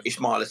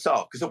Ismail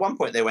Assar, because at one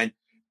point they went,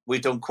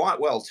 we've done quite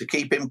well to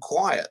keep him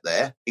quiet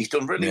there. He's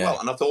done really well.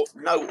 And I thought,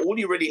 no, all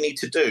you really need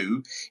to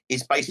do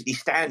is basically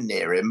stand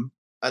near him.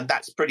 And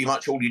that's pretty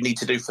much all you need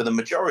to do for the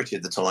majority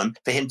of the time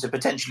for him to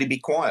potentially be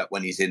quiet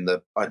when he's in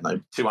the,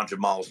 200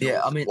 miles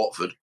north of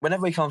Watford.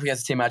 Whenever we come up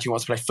against a team who actually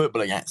wants to play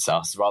football against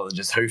us rather than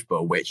just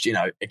hoofball, which,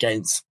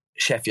 against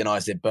Sheffield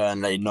United,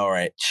 Burnley,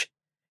 Norwich,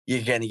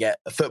 you're going to get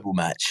a football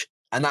match.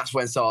 And that's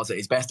when Sarr's at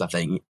his best, I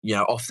think.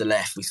 Off the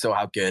left, we saw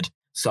how good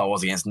Sarr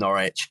was against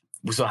Norwich.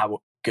 We saw how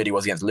good he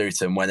was against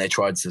Luton when they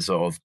tried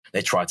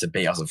to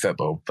beat us in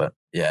football. But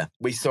yeah,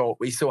 we saw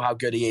how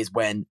good he is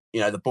when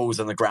the ball's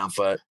on the ground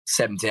for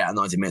 70 out of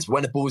 90 minutes. But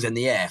when the ball's in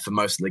the air for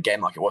most of the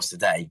game, like it was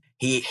today,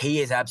 he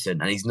is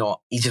absent, and he's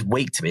just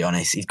weak, to be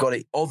honest. He's got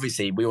it.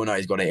 Obviously, we all know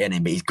he's got it in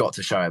him, but he's got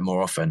to show it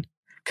more often,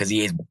 because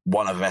he is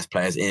one of the best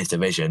players in his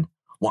division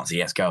once he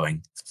gets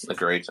going.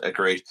 Agreed.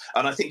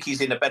 And I think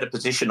he's in a better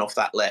position off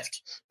that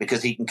left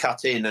because he can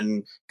cut in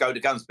and go to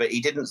guns, but he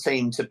didn't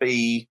seem to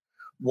be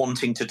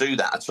wanting to do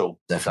that at all.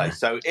 Definitely.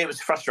 So it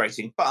was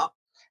frustrating, but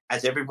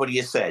as everybody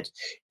has said,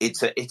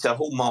 it's a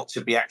hallmark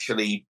to be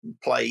actually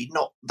played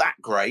not that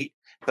great,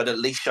 but at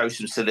least show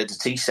some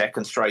solidity,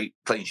 second straight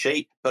clean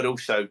sheet, but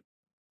also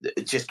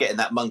just getting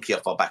that monkey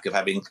off our back of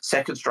having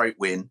second straight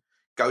win,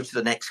 go to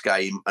the next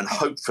game, and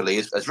hopefully,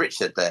 as Rich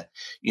said there,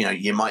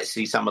 you might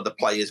see some of the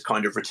players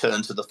kind of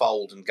return to the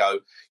fold and go,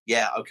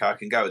 yeah, okay, I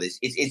can go with this.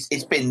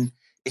 It's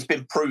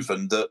been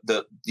proven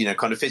that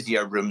kind of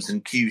physio rooms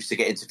and queues to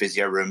get into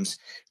physio rooms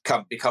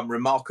become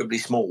remarkably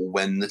small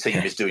when the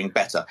team is doing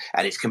better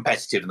and it's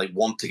competitive and they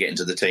want to get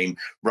into the team,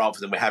 rather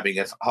than we're having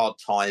a hard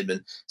time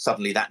and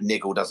suddenly that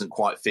niggle doesn't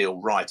quite feel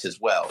right as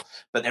well.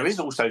 But there is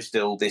also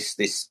still this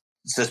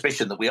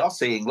suspicion that we are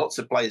seeing lots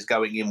of players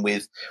going in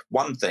with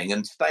one thing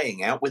and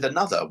staying out with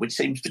another, which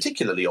seems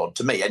particularly odd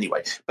to me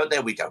anyway. But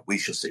there we go. We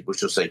shall see.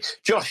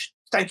 Josh,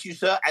 thank you,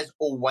 sir, as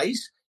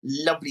always.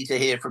 Lovely to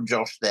hear from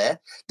Josh there.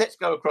 Let's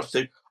go across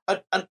to...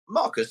 And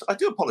Marcus, I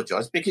do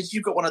apologise because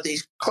you've got one of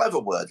these clever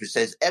words which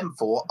says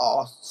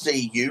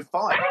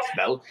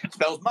M4RCU5.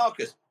 Spells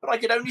Marcus, but I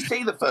could only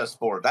see the first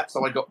four of that,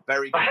 so I got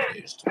very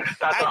confused.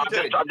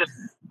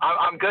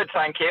 I'm good,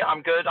 thank you.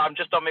 I'm good. I'm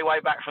just on my way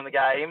back from the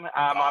game.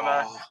 I'm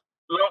a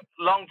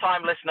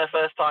long-time listener,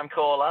 first-time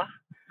caller.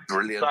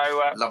 Brilliant.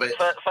 So, love it.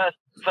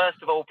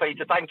 First of all,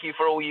 Peter, thank you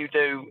for all you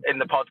do in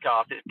the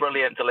podcast. It's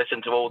brilliant to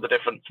listen to all the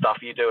different stuff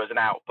you do as an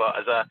output.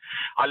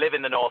 I live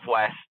in the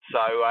Northwest, so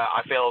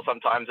I feel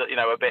sometimes a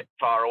bit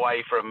far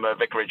away from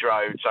Vicarage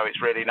Road. So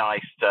it's really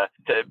nice to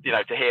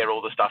hear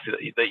all the stuff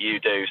that you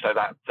do. So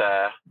that's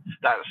the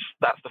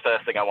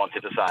first thing I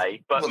wanted to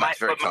say. But that's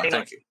very kind.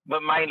 Thank you.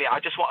 But mainly, I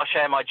just want to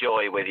share my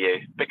joy with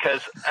you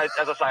because, as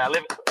I say, I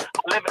live in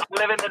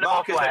the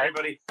Marcus, Northwest.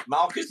 Everybody,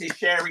 Marcus is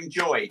sharing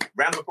joy.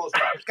 Round of applause,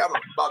 Marcus. Come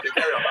on, Marcus,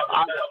 carry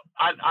on.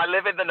 I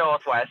live in the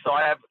Northwest, so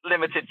I have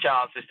limited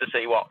chances to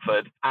see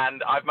Watford,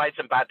 and I've made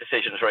some bad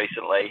decisions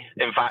recently.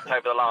 In fact,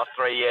 over the last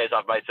 3 years,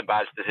 I've made some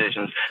bad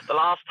decisions. The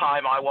last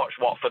time I watched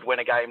Watford win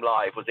a game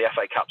live was the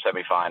FA Cup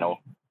semi-final.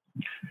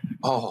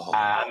 Oh.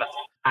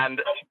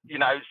 And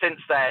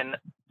since then,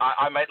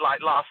 I made,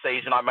 like last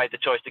season, I made the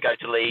choice to go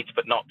to Leeds,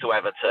 but not to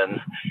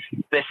Everton.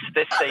 This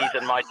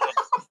season,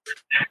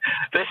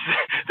 this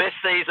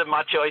season,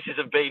 my choices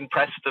have been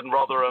Preston,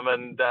 Rotherham,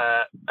 and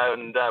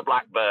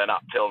Blackburn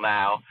up till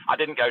now. I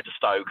didn't go to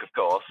Stoke, of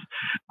course,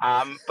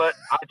 but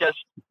I just.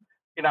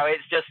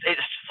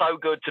 It's so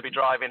good to be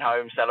driving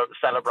home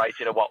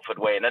celebrating a Watford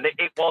win, and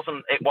it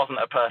wasn't a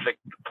perfect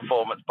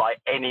performance by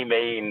any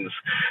means.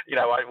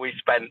 We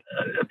spent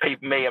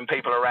me and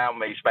people around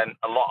me spent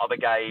a lot of the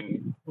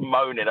game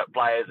moaning at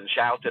players and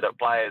shouted at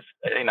players,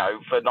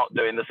 for not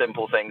doing the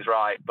simple things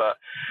right. But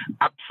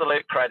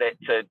absolute credit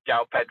to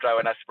João Pedro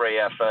and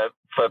Asprilla for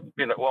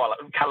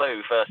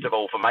Kalou first of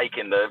all for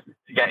getting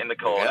the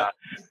corner,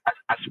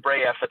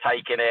 Asprilla for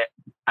taking it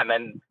and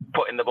then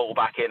putting the ball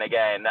back in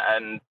again,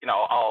 and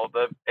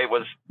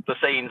the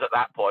scenes at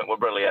that point were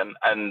brilliant,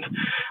 and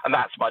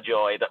that's my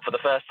joy that for the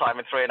first time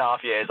in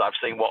 3.5 years I've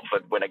seen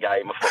Watford win a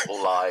game of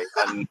football live,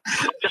 and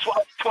just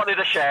wanted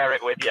to share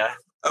it with you.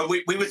 And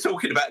we were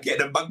talking about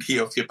getting a monkey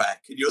off your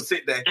back, and you're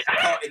sitting there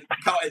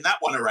carting that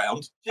one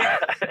around.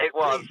 It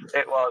was.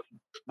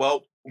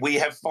 Well, we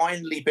have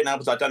finally been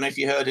able to, I don't know if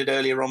you heard it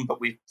earlier on, but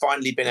we've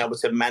finally been able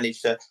to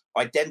manage to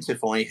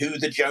identify who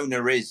the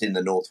Jonah is in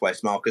the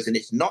Northwest, Marcus, and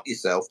it's not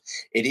yourself.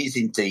 It is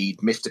indeed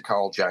Mr.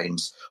 Carl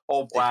James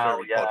of this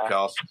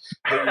podcast,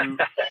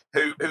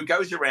 who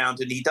goes around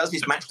and he does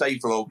his match day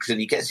vlogs,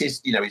 and he gets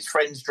his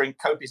friends drink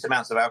copious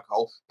amounts of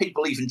alcohol.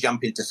 People even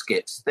jump into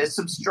skips. There's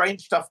some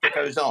strange stuff that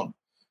goes on,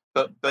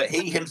 but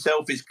he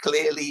himself is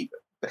clearly...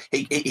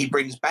 He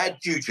brings bad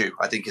juju,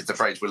 I think is the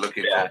phrase we're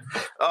looking for.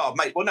 Oh,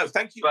 mate. Well, no,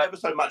 thank you ever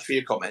so much for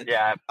your comment.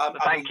 Yeah,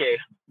 thank you.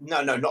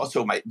 No, not at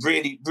all, mate.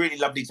 Really, really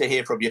lovely to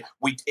hear from you.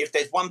 If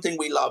there's one thing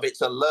we love, it's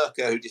a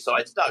lurker who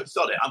decides, no,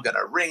 sod it, I'm going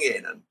to ring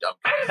in and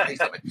say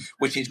something,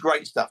 which is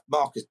great stuff.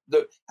 Marcus,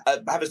 look,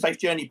 have a safe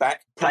journey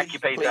back. Please, thank you,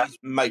 Peter. Please,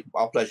 mate,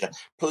 our pleasure.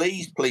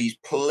 Please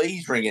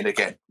ring in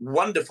again.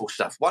 Wonderful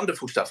stuff.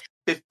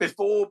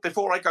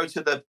 Before I go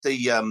to the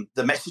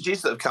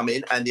messages that have come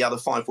in and the other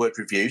 5-word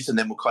reviews, and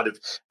then we'll kind of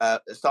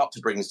start to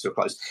bring this to a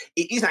close.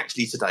 It is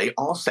actually today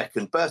our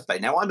 2nd birthday.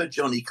 Now, I'm a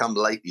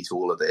Johnny-come-lately to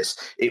all of this.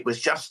 It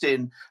was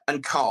Justin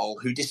and Carl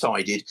who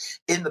decided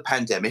in the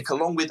pandemic,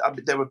 along with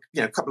there were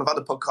a couple of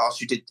other podcasts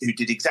who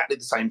did exactly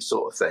the same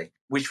sort of thing,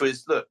 which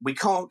was, look, we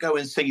can't go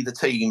and see the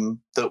team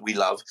that we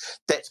love.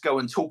 Let's go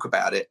and talk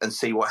about it and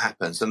see what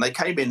happens. And they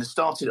came in and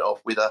started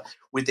off with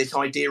this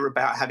idea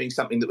about having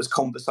something that was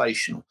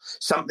conversational,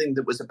 something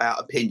that was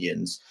about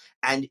opinions.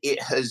 And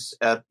it has,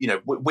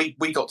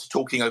 we got to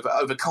talking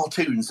over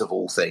cartoons of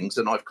all things,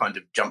 and I've kind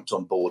of jumped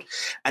on board.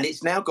 And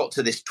it's now got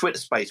to this Twitter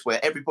space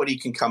where everybody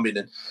can come in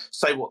and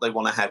say what they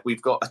want to have.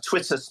 We've got a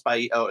Twitter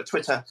space, or a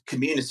Twitter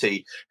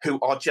community who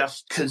are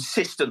just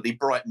consistently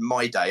brighten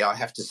my day, I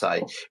have to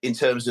say, in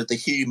terms of the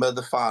humour,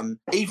 the fun.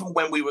 Even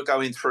when we were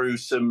going through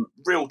some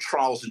real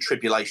trials and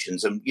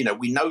tribulations, and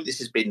we know this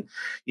has been,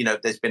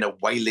 there's been a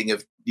wailing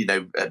of,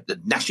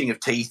 the gnashing of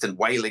teeth and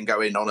wailing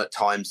going on at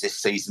times this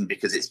season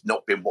because it's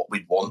not been what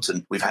we'd want,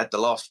 and we've had the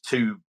last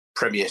 2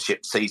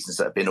 Premiership seasons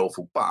that have been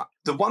awful. But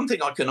the one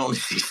thing I can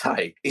honestly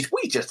say is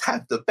we just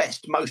have the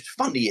best, most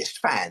funniest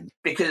fans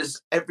because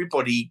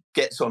everybody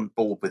gets on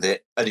board with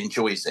it and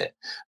enjoys it,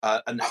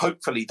 and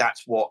hopefully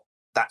that's what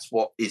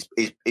is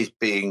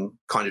being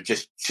kind of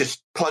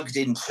just plugged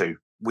into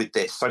with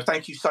this. So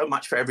thank you so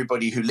much for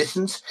everybody who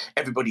listens,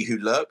 everybody who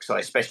lurks. I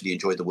especially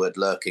enjoy the word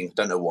lurking. I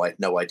don't know why,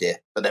 no idea,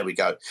 but there we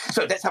go.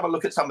 So let's have a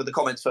look at some of the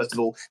comments first of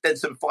all, then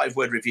some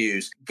 5-word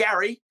reviews.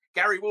 Gary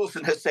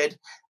Wilson has said,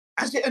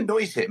 as it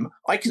annoys him,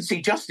 I can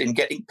see Justin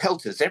getting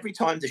pelters every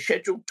time the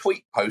scheduled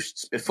tweet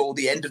posts before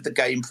the end of the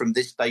game from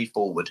this day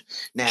forward.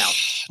 Now.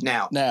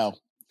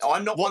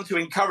 I'm not one to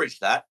encourage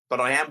that, but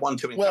I am one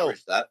to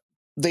encourage that.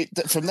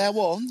 From now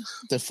on,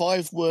 the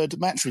 5-word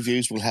match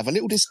reviews will have a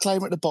little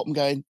disclaimer at the bottom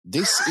going,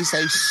 this is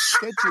a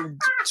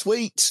scheduled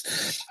tweet,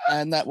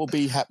 and that will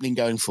be happening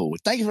going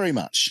forward. Thank you very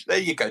much. There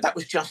you go. That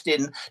was just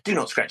in Do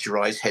Not Scratch Your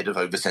Eyes, head of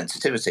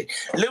oversensitivity.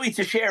 Louis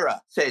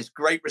Teixeira says,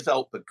 great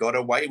result, but got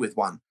away with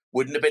one.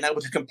 Wouldn't have been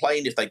able to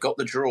complain if they got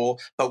the draw,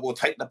 but we'll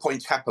take the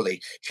points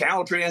happily.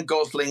 Chowdhury and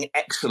Gosling,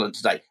 excellent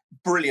today.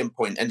 Brilliant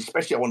point. And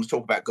especially I want to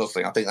talk about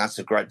Gosling. I think that's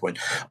a great point.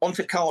 On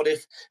to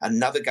Cardiff,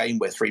 another game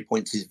where 3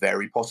 points is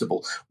very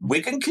possible.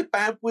 Wigan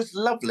Kebab was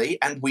lovely,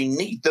 and we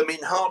need them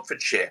in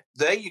Hertfordshire.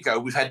 There you go.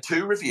 We've had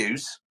 2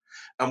 reviews.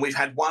 And we've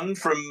had one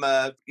from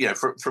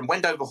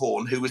Wendover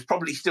Horn, who was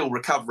probably still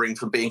recovering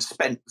from being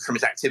spent from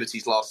his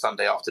activities last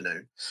Sunday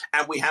afternoon.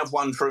 And we have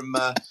one from,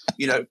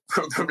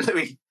 from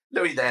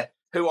Louis there,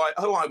 who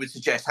I would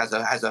suggest has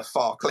a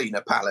far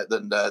cleaner palate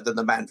than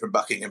the man from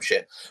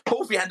Buckinghamshire.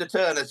 Paul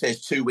Viander-Turner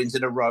says 2 wins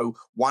in a row,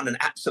 one an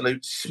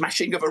absolute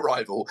smashing of a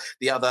rival,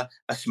 the other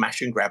a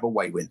smash and grab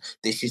away win.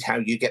 This is how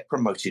you get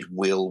promoted.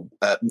 Win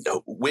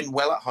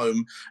well at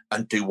home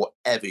and do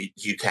whatever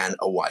you can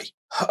away.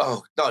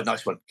 Oh,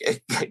 nice one.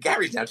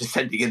 Gary's now just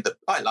sending in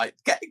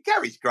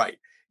Gary's great.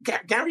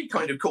 Gary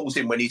kind of calls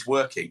in when he's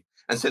working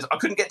and says, I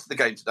couldn't get to the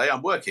game today,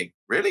 I'm working.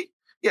 Really?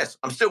 Yes,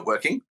 I'm still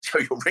working, so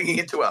you're ringing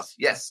into us.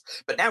 Yes,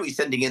 but now he's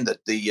sending in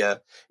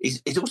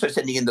he's also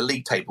sending in the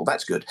league table.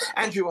 That's good.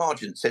 Andrew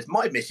Argent says,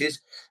 my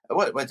missus...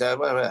 Hold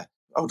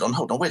on.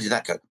 Where did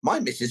that go? My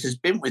missus has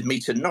been with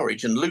me to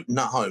Norwich and Luton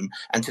at home,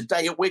 and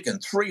today at Wigan,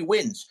 3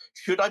 wins.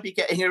 Should I be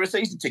getting her a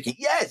season ticket?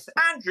 Yes,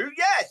 Andrew,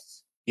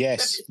 yes!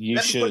 Yes, you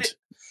should.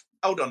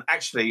 Hold on,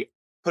 actually,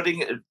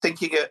 thinking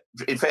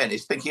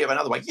of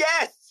another way.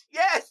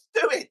 Yes,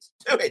 do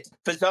it.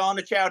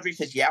 Fazana Chowdhury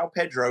says, Yao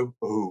Pedro,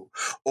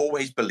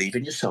 always believe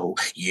in your soul.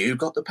 You've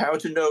got the power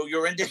to know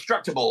you're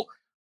indestructible.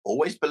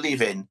 Always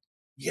believe in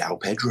Yao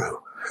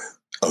Pedro.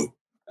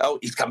 Oh,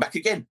 he's come back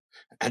again.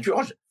 Andrew,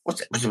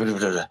 what's it?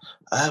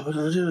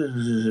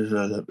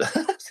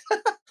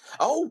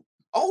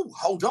 Oh,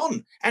 hold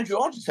on. Andrew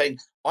Argent saying,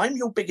 I'm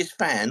your biggest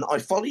fan. I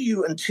follow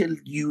you until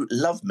you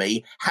love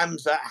me.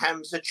 Hamza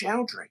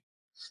Chowdhury.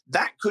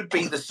 That could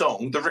be the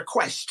song, the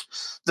request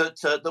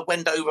that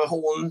Wendover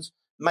Horns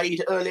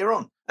made earlier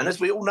on. And as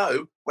we all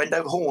know,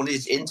 Wendover Horn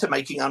is into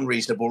making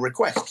unreasonable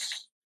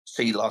requests.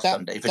 See last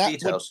Sunday for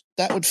details.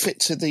 That would fit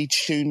to the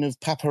tune of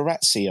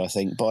Paparazzi, I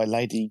think, by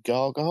Lady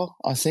Gaga,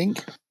 I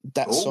think.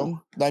 That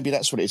song. Maybe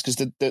that's what it is, because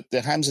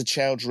the Hamza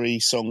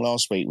Chowdhury song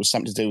last week was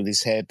something to do with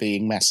his hair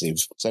being massive.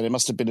 So there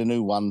must have been a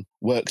new one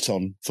worked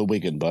on for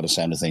Wigan by the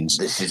sound of things.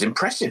 This is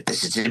impressive.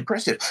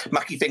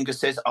 Mucky Finger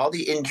says, are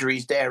the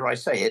injuries, dare I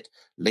say it,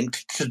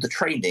 linked to the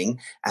training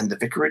and the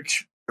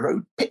Vicarage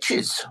Road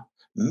pitches?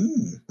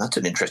 That's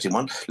an interesting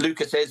one.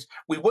 Luca says,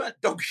 we weren't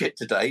dog shit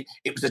today.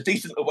 It was a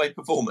decent away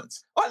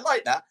performance. I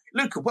like that.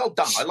 Luca, well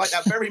done. I like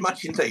that very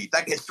much indeed.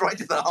 That gets right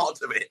to the heart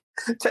of it.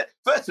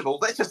 First of all,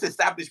 let's just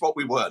establish what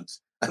we weren't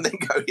and then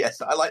go,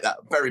 yes, I like that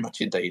very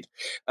much indeed.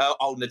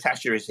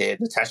 Natasha is here.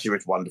 Natasha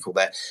is wonderful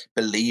there.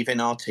 Believe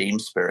in our team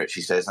spirit,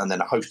 she says, and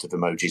then a host of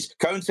emojis.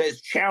 Cone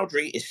says,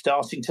 Chowdhury is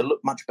starting to look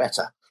much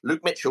better.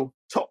 Luke Mitchell,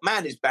 top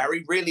man is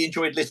Barry. Really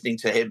enjoyed listening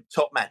to him.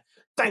 Top man.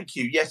 Thank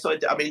you. Yes, I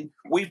mean,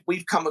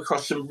 we've come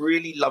across some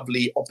really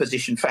lovely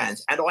opposition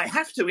fans, and I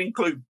have to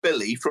include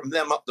Billy from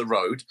them up the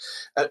road,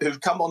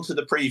 who've come onto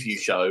the preview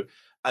show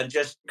and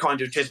just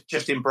kind of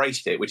just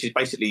embraced it, which is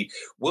basically,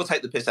 we'll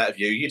take the piss out of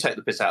you, you take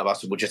the piss out of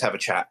us, and we'll just have a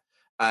chat.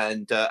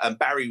 And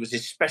Barry was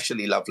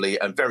especially lovely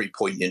and very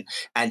poignant,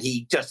 and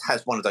he just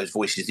has one of those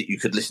voices that you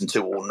could listen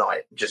to all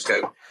night and just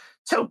go,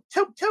 tell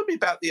me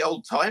about the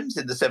old times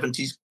in the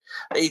 70s.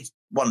 He's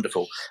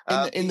wonderful.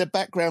 In the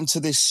background to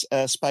this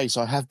space,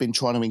 I have been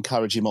trying to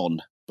encourage him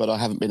on, but I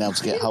haven't been able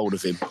to get hold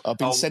of him. I've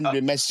been sending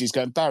him messages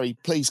going, Barry,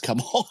 please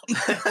come on.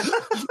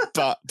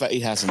 but he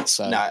hasn't.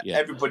 So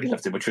everybody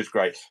loved him, which was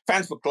great.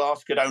 Fans for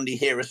Class could only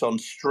hear us on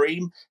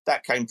stream.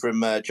 That came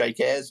from Jake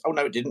Ayres. Oh,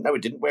 no, it didn't.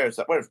 Where is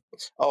that?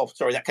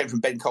 Sorry, that came from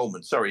Ben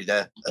Coleman. Sorry,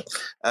 there.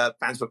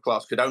 Fans for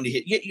Class could only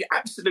hear. You're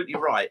absolutely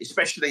right,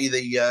 especially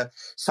the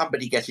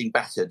somebody getting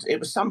battered. It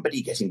was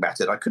somebody getting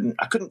battered. I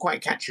couldn't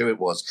quite catch who it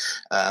was.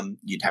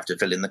 You'd have to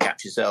fill in the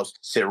gaps yourselves.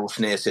 Cyril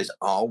Sneer says,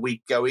 are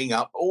we going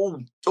up? Oh,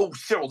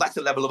 Cyril, that's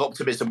a level of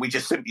optimism we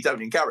just simply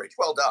don't encourage.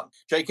 Well done.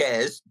 Jake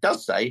Ayres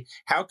does say,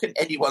 how can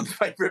anyone's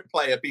favourite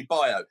player be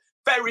Bio?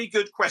 Very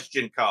good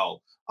question,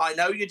 Carl. I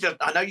know you're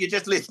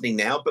just listening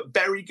now, but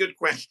very good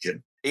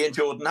question. Ian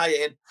Jordan,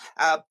 hey Ian.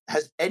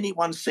 Has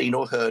anyone seen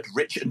or heard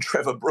Rich and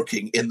Trevor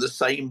Brooking in the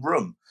same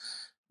room?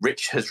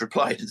 Rich has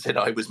replied and said,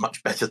 I was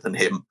much better than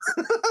him.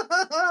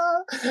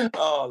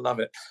 Oh,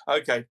 love it.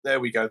 Okay, there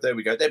we go.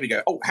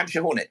 Oh,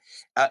 Hampshire Hornet.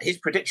 His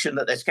prediction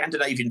that their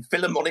Scandinavian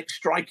Philharmonic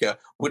striker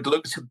would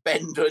look to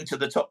bend into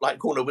the top right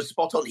corner was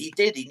spot on. He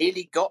did. He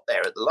nearly got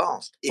there at the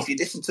last. If you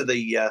listen to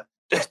the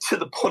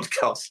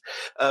podcast,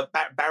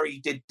 Barry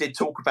did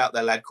talk about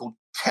their lad called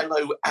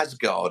Tello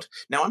Asgard.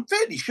 Now, I'm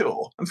fairly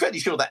sure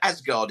that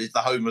Asgard is the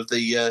home of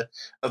the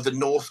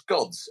Norse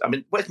gods. I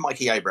mean, where's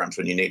Mikey Abrams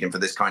when you need him for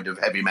this kind of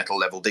heavy metal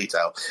level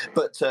detail?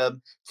 But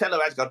Tello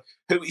Asgard,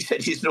 who he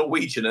said he's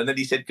Norwegian, and then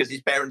he said because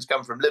his parents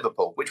come from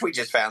Liverpool, which we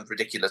just found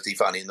ridiculously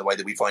funny in the way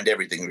that we find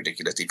everything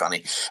ridiculously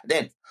funny. And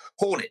then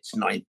Hornets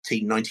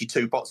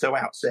 1992 Botso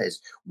Out says,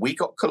 we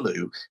got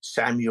Kalu,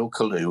 Samuel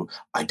Kalu.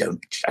 I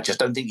just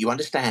don't think you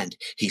understand.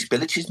 He's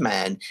Bilic's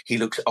man. He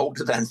looks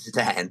older than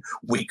Zidane.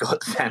 We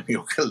got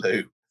Samuel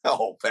Kalu.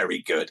 Oh,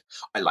 very good.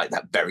 I like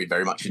that very,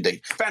 very much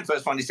indeed. Fan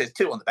First finally says,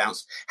 2 on the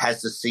bounce.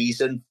 Has the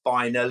season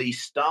finally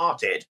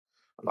started?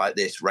 I like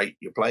this. Rate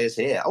your players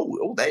here.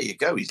 Oh, there you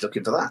go. He's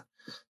looking for that.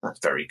 That's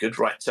very good.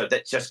 Right, so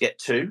let's just get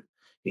 2.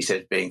 He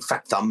says being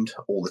fat-thumbed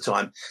all the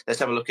time. Let's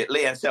have a look at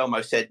Lee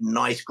Anselmo said,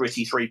 nice,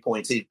 gritty 3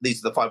 points.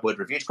 These are the 5-word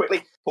reviews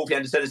quickly. Paul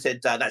Anderson said,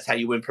 that's how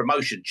you win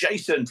promotion.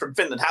 Jason from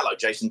Finland. Hello,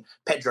 Jason.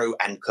 Pedro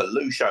and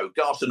Kalusho.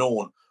 Garson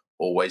Orn.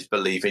 Always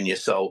believe in your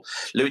soul.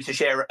 Louis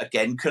Teixeira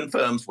again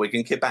confirms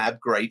Wigan Kebab,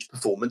 great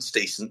performance,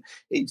 decent.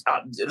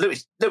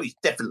 Louis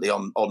definitely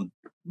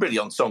really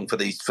on song for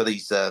these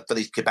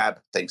kebab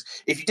things.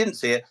 If you didn't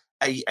see it,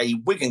 a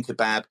Wigan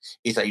Kebab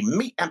is a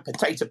meat and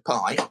potato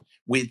pie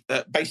with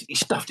basically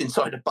stuffed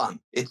inside a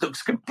bun. It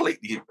looks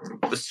completely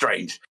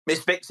strange.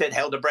 Miss Vic said,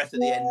 held a breath at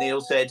the end.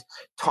 Neil said,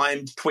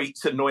 timed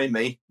tweets annoy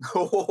me.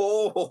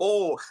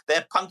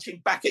 They're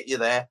punching back at you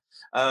there.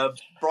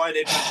 Brian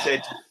Edwards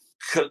said,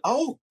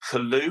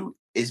 Kalu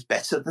is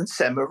better than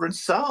Sema and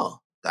Saar.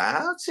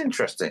 That's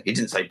interesting. He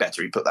didn't say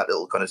better. He put that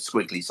little kind of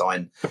squiggly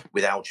sign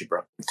with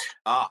algebra.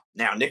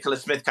 Now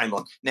Nicholas Smith came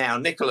on. Now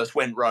Nicholas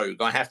went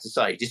rogue, I have to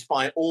say,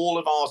 despite all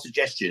of our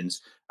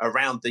suggestions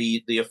around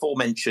the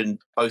aforementioned,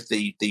 both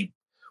the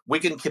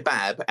Wigan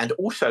Kebab and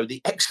also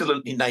the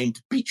excellently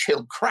named Beach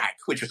Hill Crack,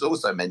 which was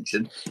also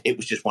mentioned. It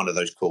was just one of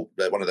those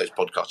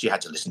podcasts. You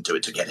had to listen to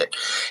it to get it.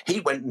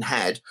 He went and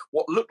had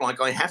what looked like,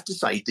 I have to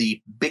say,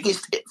 the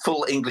biggest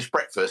full English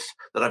breakfast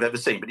that I've ever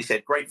seen. But he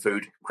said, great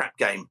food, crap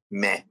game,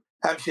 meh.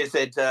 Hampshire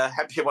said,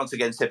 Hampshire once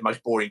again said,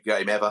 most boring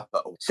game ever.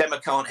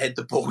 Sema can't head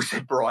the ball,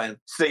 said Brian.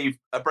 Steve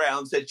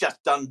Brown said,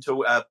 just done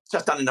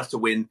enough to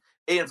win.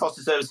 Ian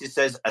Foster Services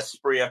says,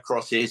 Aspria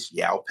crosses,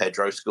 Yao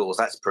Pedro scores.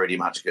 That's pretty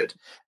much good.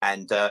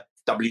 And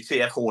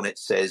WTF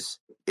Hornets says,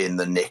 in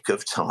the nick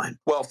of time.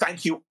 Well,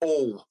 thank you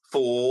all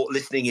for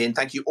listening in.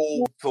 Thank you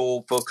all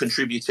for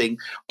contributing,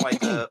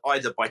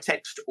 either by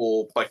text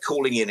or by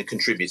calling in and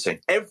contributing.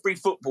 Every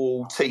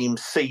football team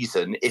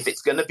season, if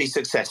it's going to be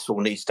successful,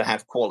 needs to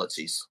have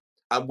qualities.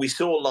 And we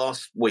saw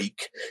last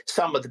week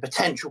some of the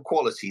potential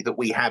quality that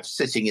we have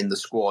sitting in the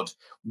squad,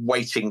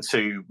 waiting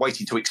to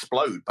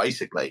explode,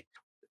 basically.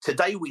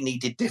 Today, we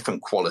needed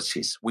different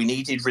qualities. We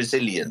needed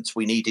resilience.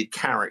 We needed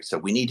character.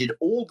 We needed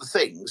all the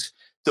things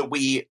that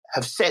we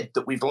have said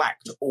that we've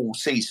lacked all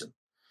season.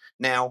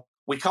 Now,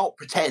 we can't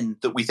pretend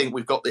that we think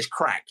we've got this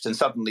cracked and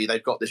suddenly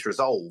they've got this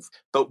resolve.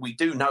 But we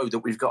do know that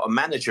we've got a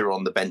manager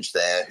on the bench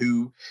there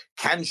who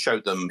can show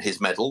them his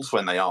medals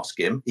when they ask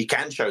him. He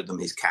can show them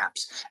his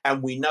caps.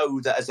 And we know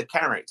that as a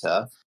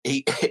character,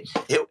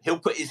 he'll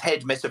put his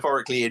head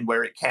metaphorically in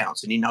where it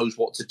counts, and he knows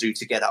what to do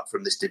to get up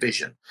from this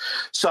division.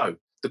 So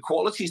the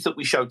qualities that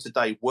we showed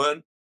today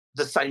weren't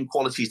the same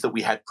qualities that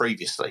we had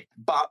previously.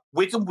 But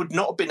Wigan would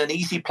not have been an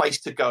easy place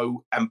to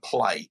go and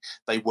play.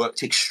 They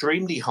worked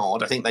extremely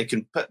hard. I think they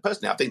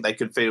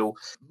can feel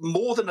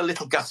more than a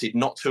little gutted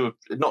not to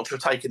have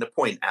taken a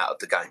point out of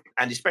the game.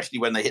 And especially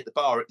when they hit the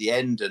bar at the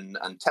end and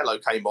Tello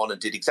came on and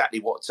did exactly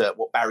what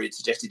Barry had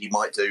suggested he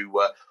might do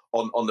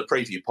on the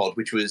preview pod,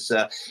 which was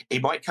he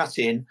might cut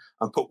in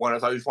and put one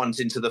of those ones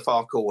into the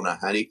far corner,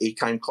 and he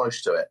came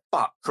close to it.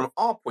 But from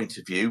our point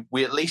of view,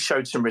 we at least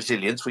showed some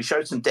resilience. We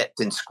showed some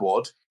depth in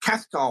squad.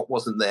 Cathcart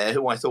wasn't there,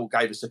 who I thought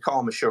gave us a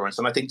calm assurance,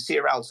 and I think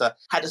Sierralta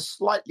had a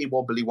slightly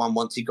wobbly one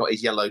once he got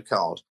his yellow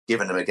card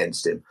given him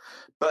against him.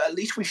 But at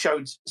least we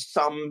showed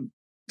some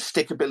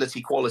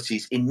stickability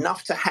qualities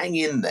enough to hang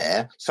in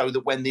there so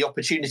that when the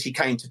opportunity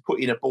came to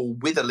put in a ball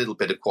with a little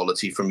bit of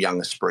quality from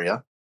young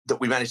Aspria, that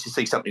we managed to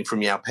see something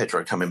from Yao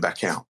Pedro coming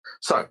back out.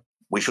 So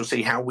we shall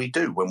see how we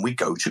do when we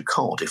go to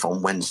Cardiff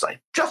on Wednesday.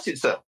 Justin,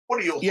 sir,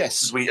 what are your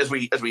thoughts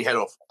as we head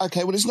off?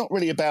 Okay, well, it's not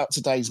really about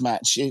today's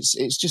match.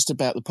 It's just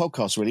about the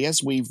podcast, really.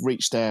 As we've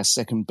reached our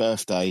second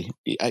birthday,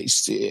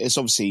 it's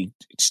obviously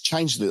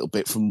changed a little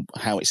bit from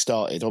how it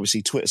started.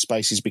 Obviously, Twitter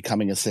Space is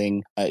becoming a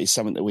thing. It's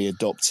something that we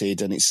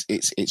adopted, and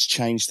it's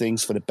changed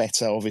things for the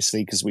better,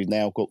 obviously, because we've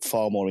now got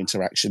far more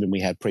interaction than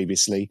we had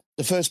previously.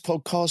 The first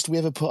podcast we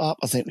ever put up,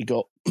 I think we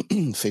got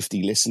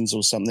 50 listens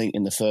or something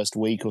in the first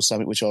week or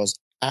something, which I was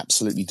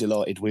absolutely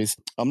delighted with.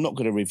 I'm not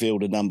going to reveal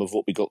the number of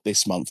what we got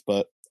this month,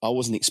 but I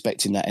wasn't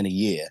expecting that in a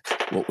year,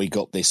 what we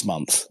got this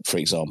month, for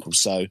example.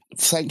 So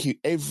thank you,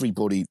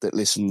 everybody that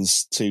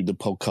listens to the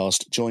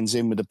podcast, joins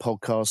in with the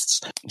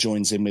podcasts,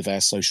 joins in with our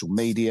social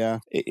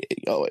media.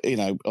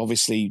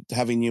 Obviously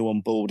having you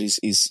on board is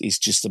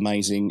just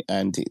amazing,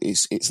 and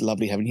it's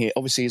lovely having you here.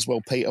 Obviously as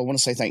well, Pete, I want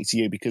to say thank you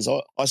to you, because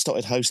I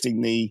started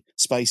hosting the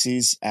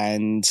Spaces,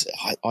 and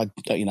I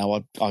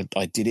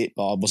did it,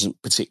 but I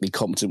wasn't particularly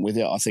competent with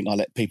it. I think I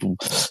let people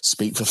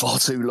speak for far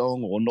too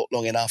long, or not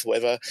long enough, or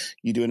whatever.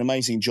 You do an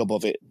amazing job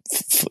of it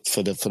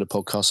for the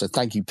podcast. So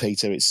thank you,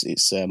 Peter.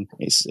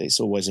 It's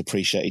always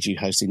appreciated you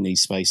hosting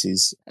these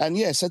spaces, and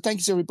so thank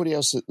you to everybody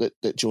else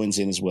that joins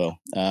in as well.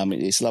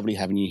 It's lovely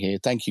having you here.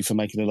 Thank you for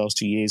making the last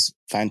 2 years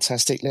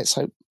fantastic. Let's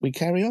hope we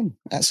carry on.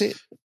 That's it.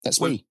 That's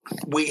me.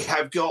 We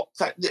have got...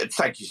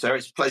 Thank you, sir.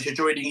 It's a pleasure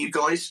joining you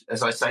guys.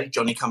 As I say,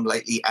 Johnny come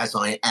lately as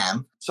I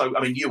am. So,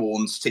 I mean,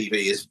 Ewan's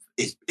TV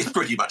is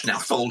pretty much now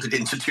folded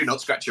into Do Not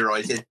Scratch Your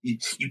Eyes.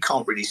 You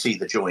can't really see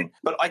the join.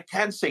 But I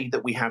can see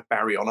that we have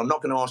Barry on. I'm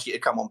not going to ask you to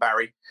come on,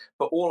 Barry.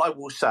 But all I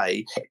will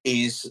say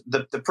is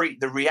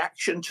the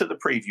reaction to the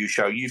preview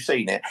show, you've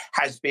seen it,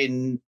 has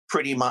been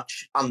pretty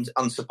much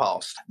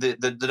unsurpassed.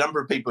 The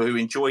number of people who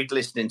enjoyed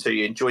listening to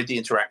you, enjoyed the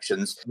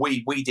interactions.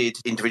 We did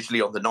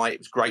individually on the night. It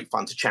was great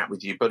fun to chat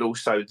with you, but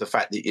also the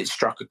fact that it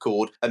struck a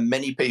chord. And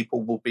many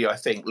people will be, I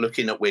think,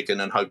 looking at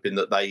Wigan and hoping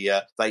that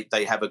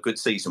they have a good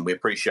season. We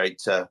appreciate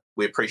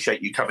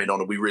you coming on,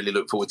 and we really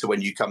look forward to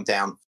when you come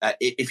down.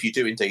 If you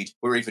do indeed,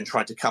 we're even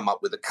trying to come up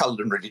with a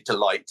culinary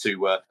delight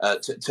to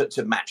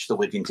match the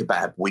Wigan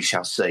kebab. We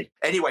shall see.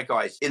 Anyway,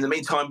 guys, in the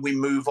meantime, we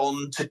move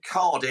on to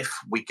Cardiff.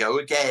 We go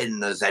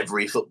again, as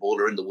every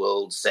footballer in the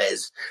world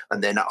says,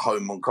 and then at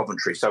home on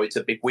Coventry. So it's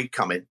a big week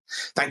coming.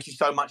 Thank you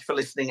so much for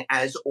listening.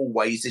 As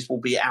always, this will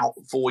be out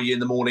for you in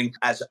the morning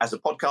as a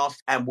podcast,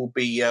 and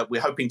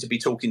we're hoping to be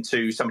talking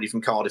to somebody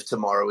from Cardiff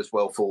tomorrow as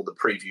well for the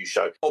preview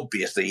show.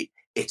 Obviously,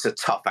 it's a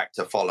tough act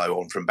to follow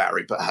on from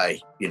Barry, but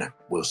hey,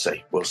 we'll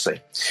see.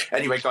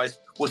 Anyway, guys,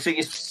 we'll see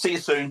you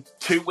soon.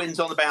 2 wins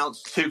on the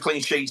bounce, 2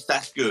 clean sheets.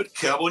 That's good.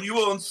 Come on, you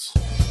once.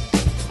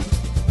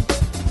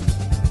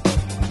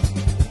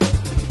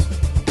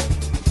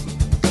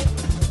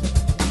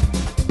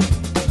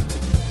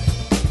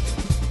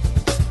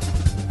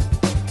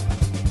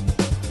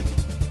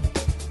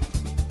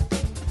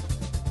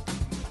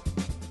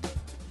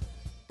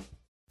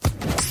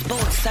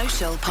 Sports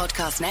Social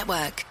Podcast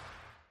Network.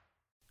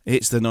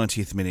 It's the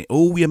 90th minute.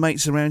 All your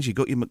mates around, you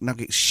got your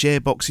McNuggets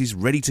share boxes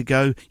ready to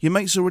go. Your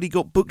mates already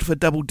got booked for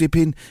double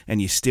dipping,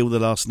 and you steal the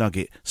last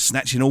nugget,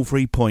 snatching all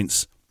 3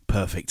 points.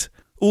 Perfect.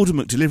 Order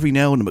McDelivery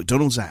now on the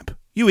McDonald's app.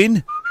 You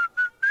in?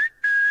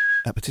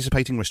 At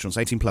participating restaurants,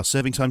 18 plus,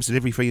 serving times,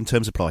 delivery free, and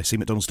terms apply. See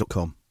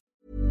mcdonalds.com.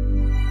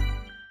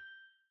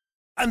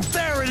 And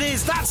there it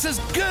is, that's as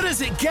good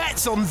as it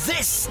gets on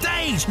this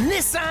stage.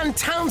 Nissan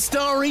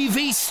Townstar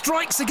EV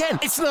strikes again.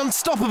 It's an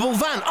unstoppable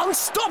van,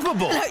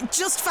 unstoppable. Look,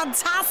 just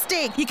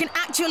fantastic. You can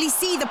actually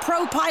see the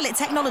ProPilot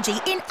technology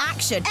in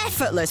action.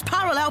 Effortless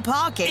parallel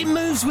parking. It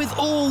moves with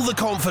all the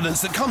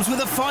confidence that comes with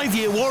a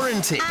 5-year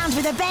warranty. And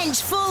with a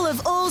bench full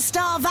of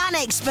all-star van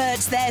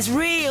experts, there's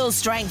real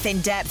strength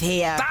in depth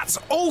here. That's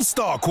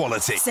all-star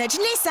quality. Search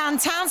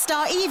Nissan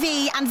Townstar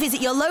EV and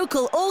visit your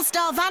local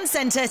all-star van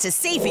centre to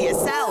see for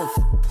yourself.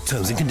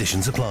 Terms and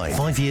conditions apply.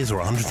 5 years or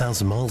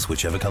 100,000 miles,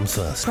 whichever comes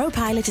first.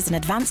 ProPilot is an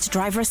advanced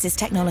driver assist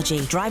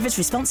technology. Driver's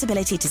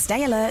responsibility to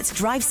stay alert,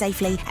 drive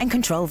safely, and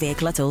control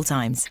vehicle at all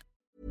times.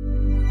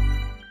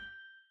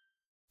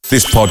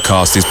 This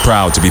podcast is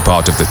proud to be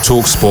part of the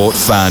TalkSport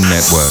Fan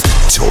Network.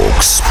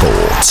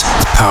 TalkSport.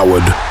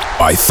 Powered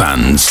by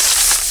fans.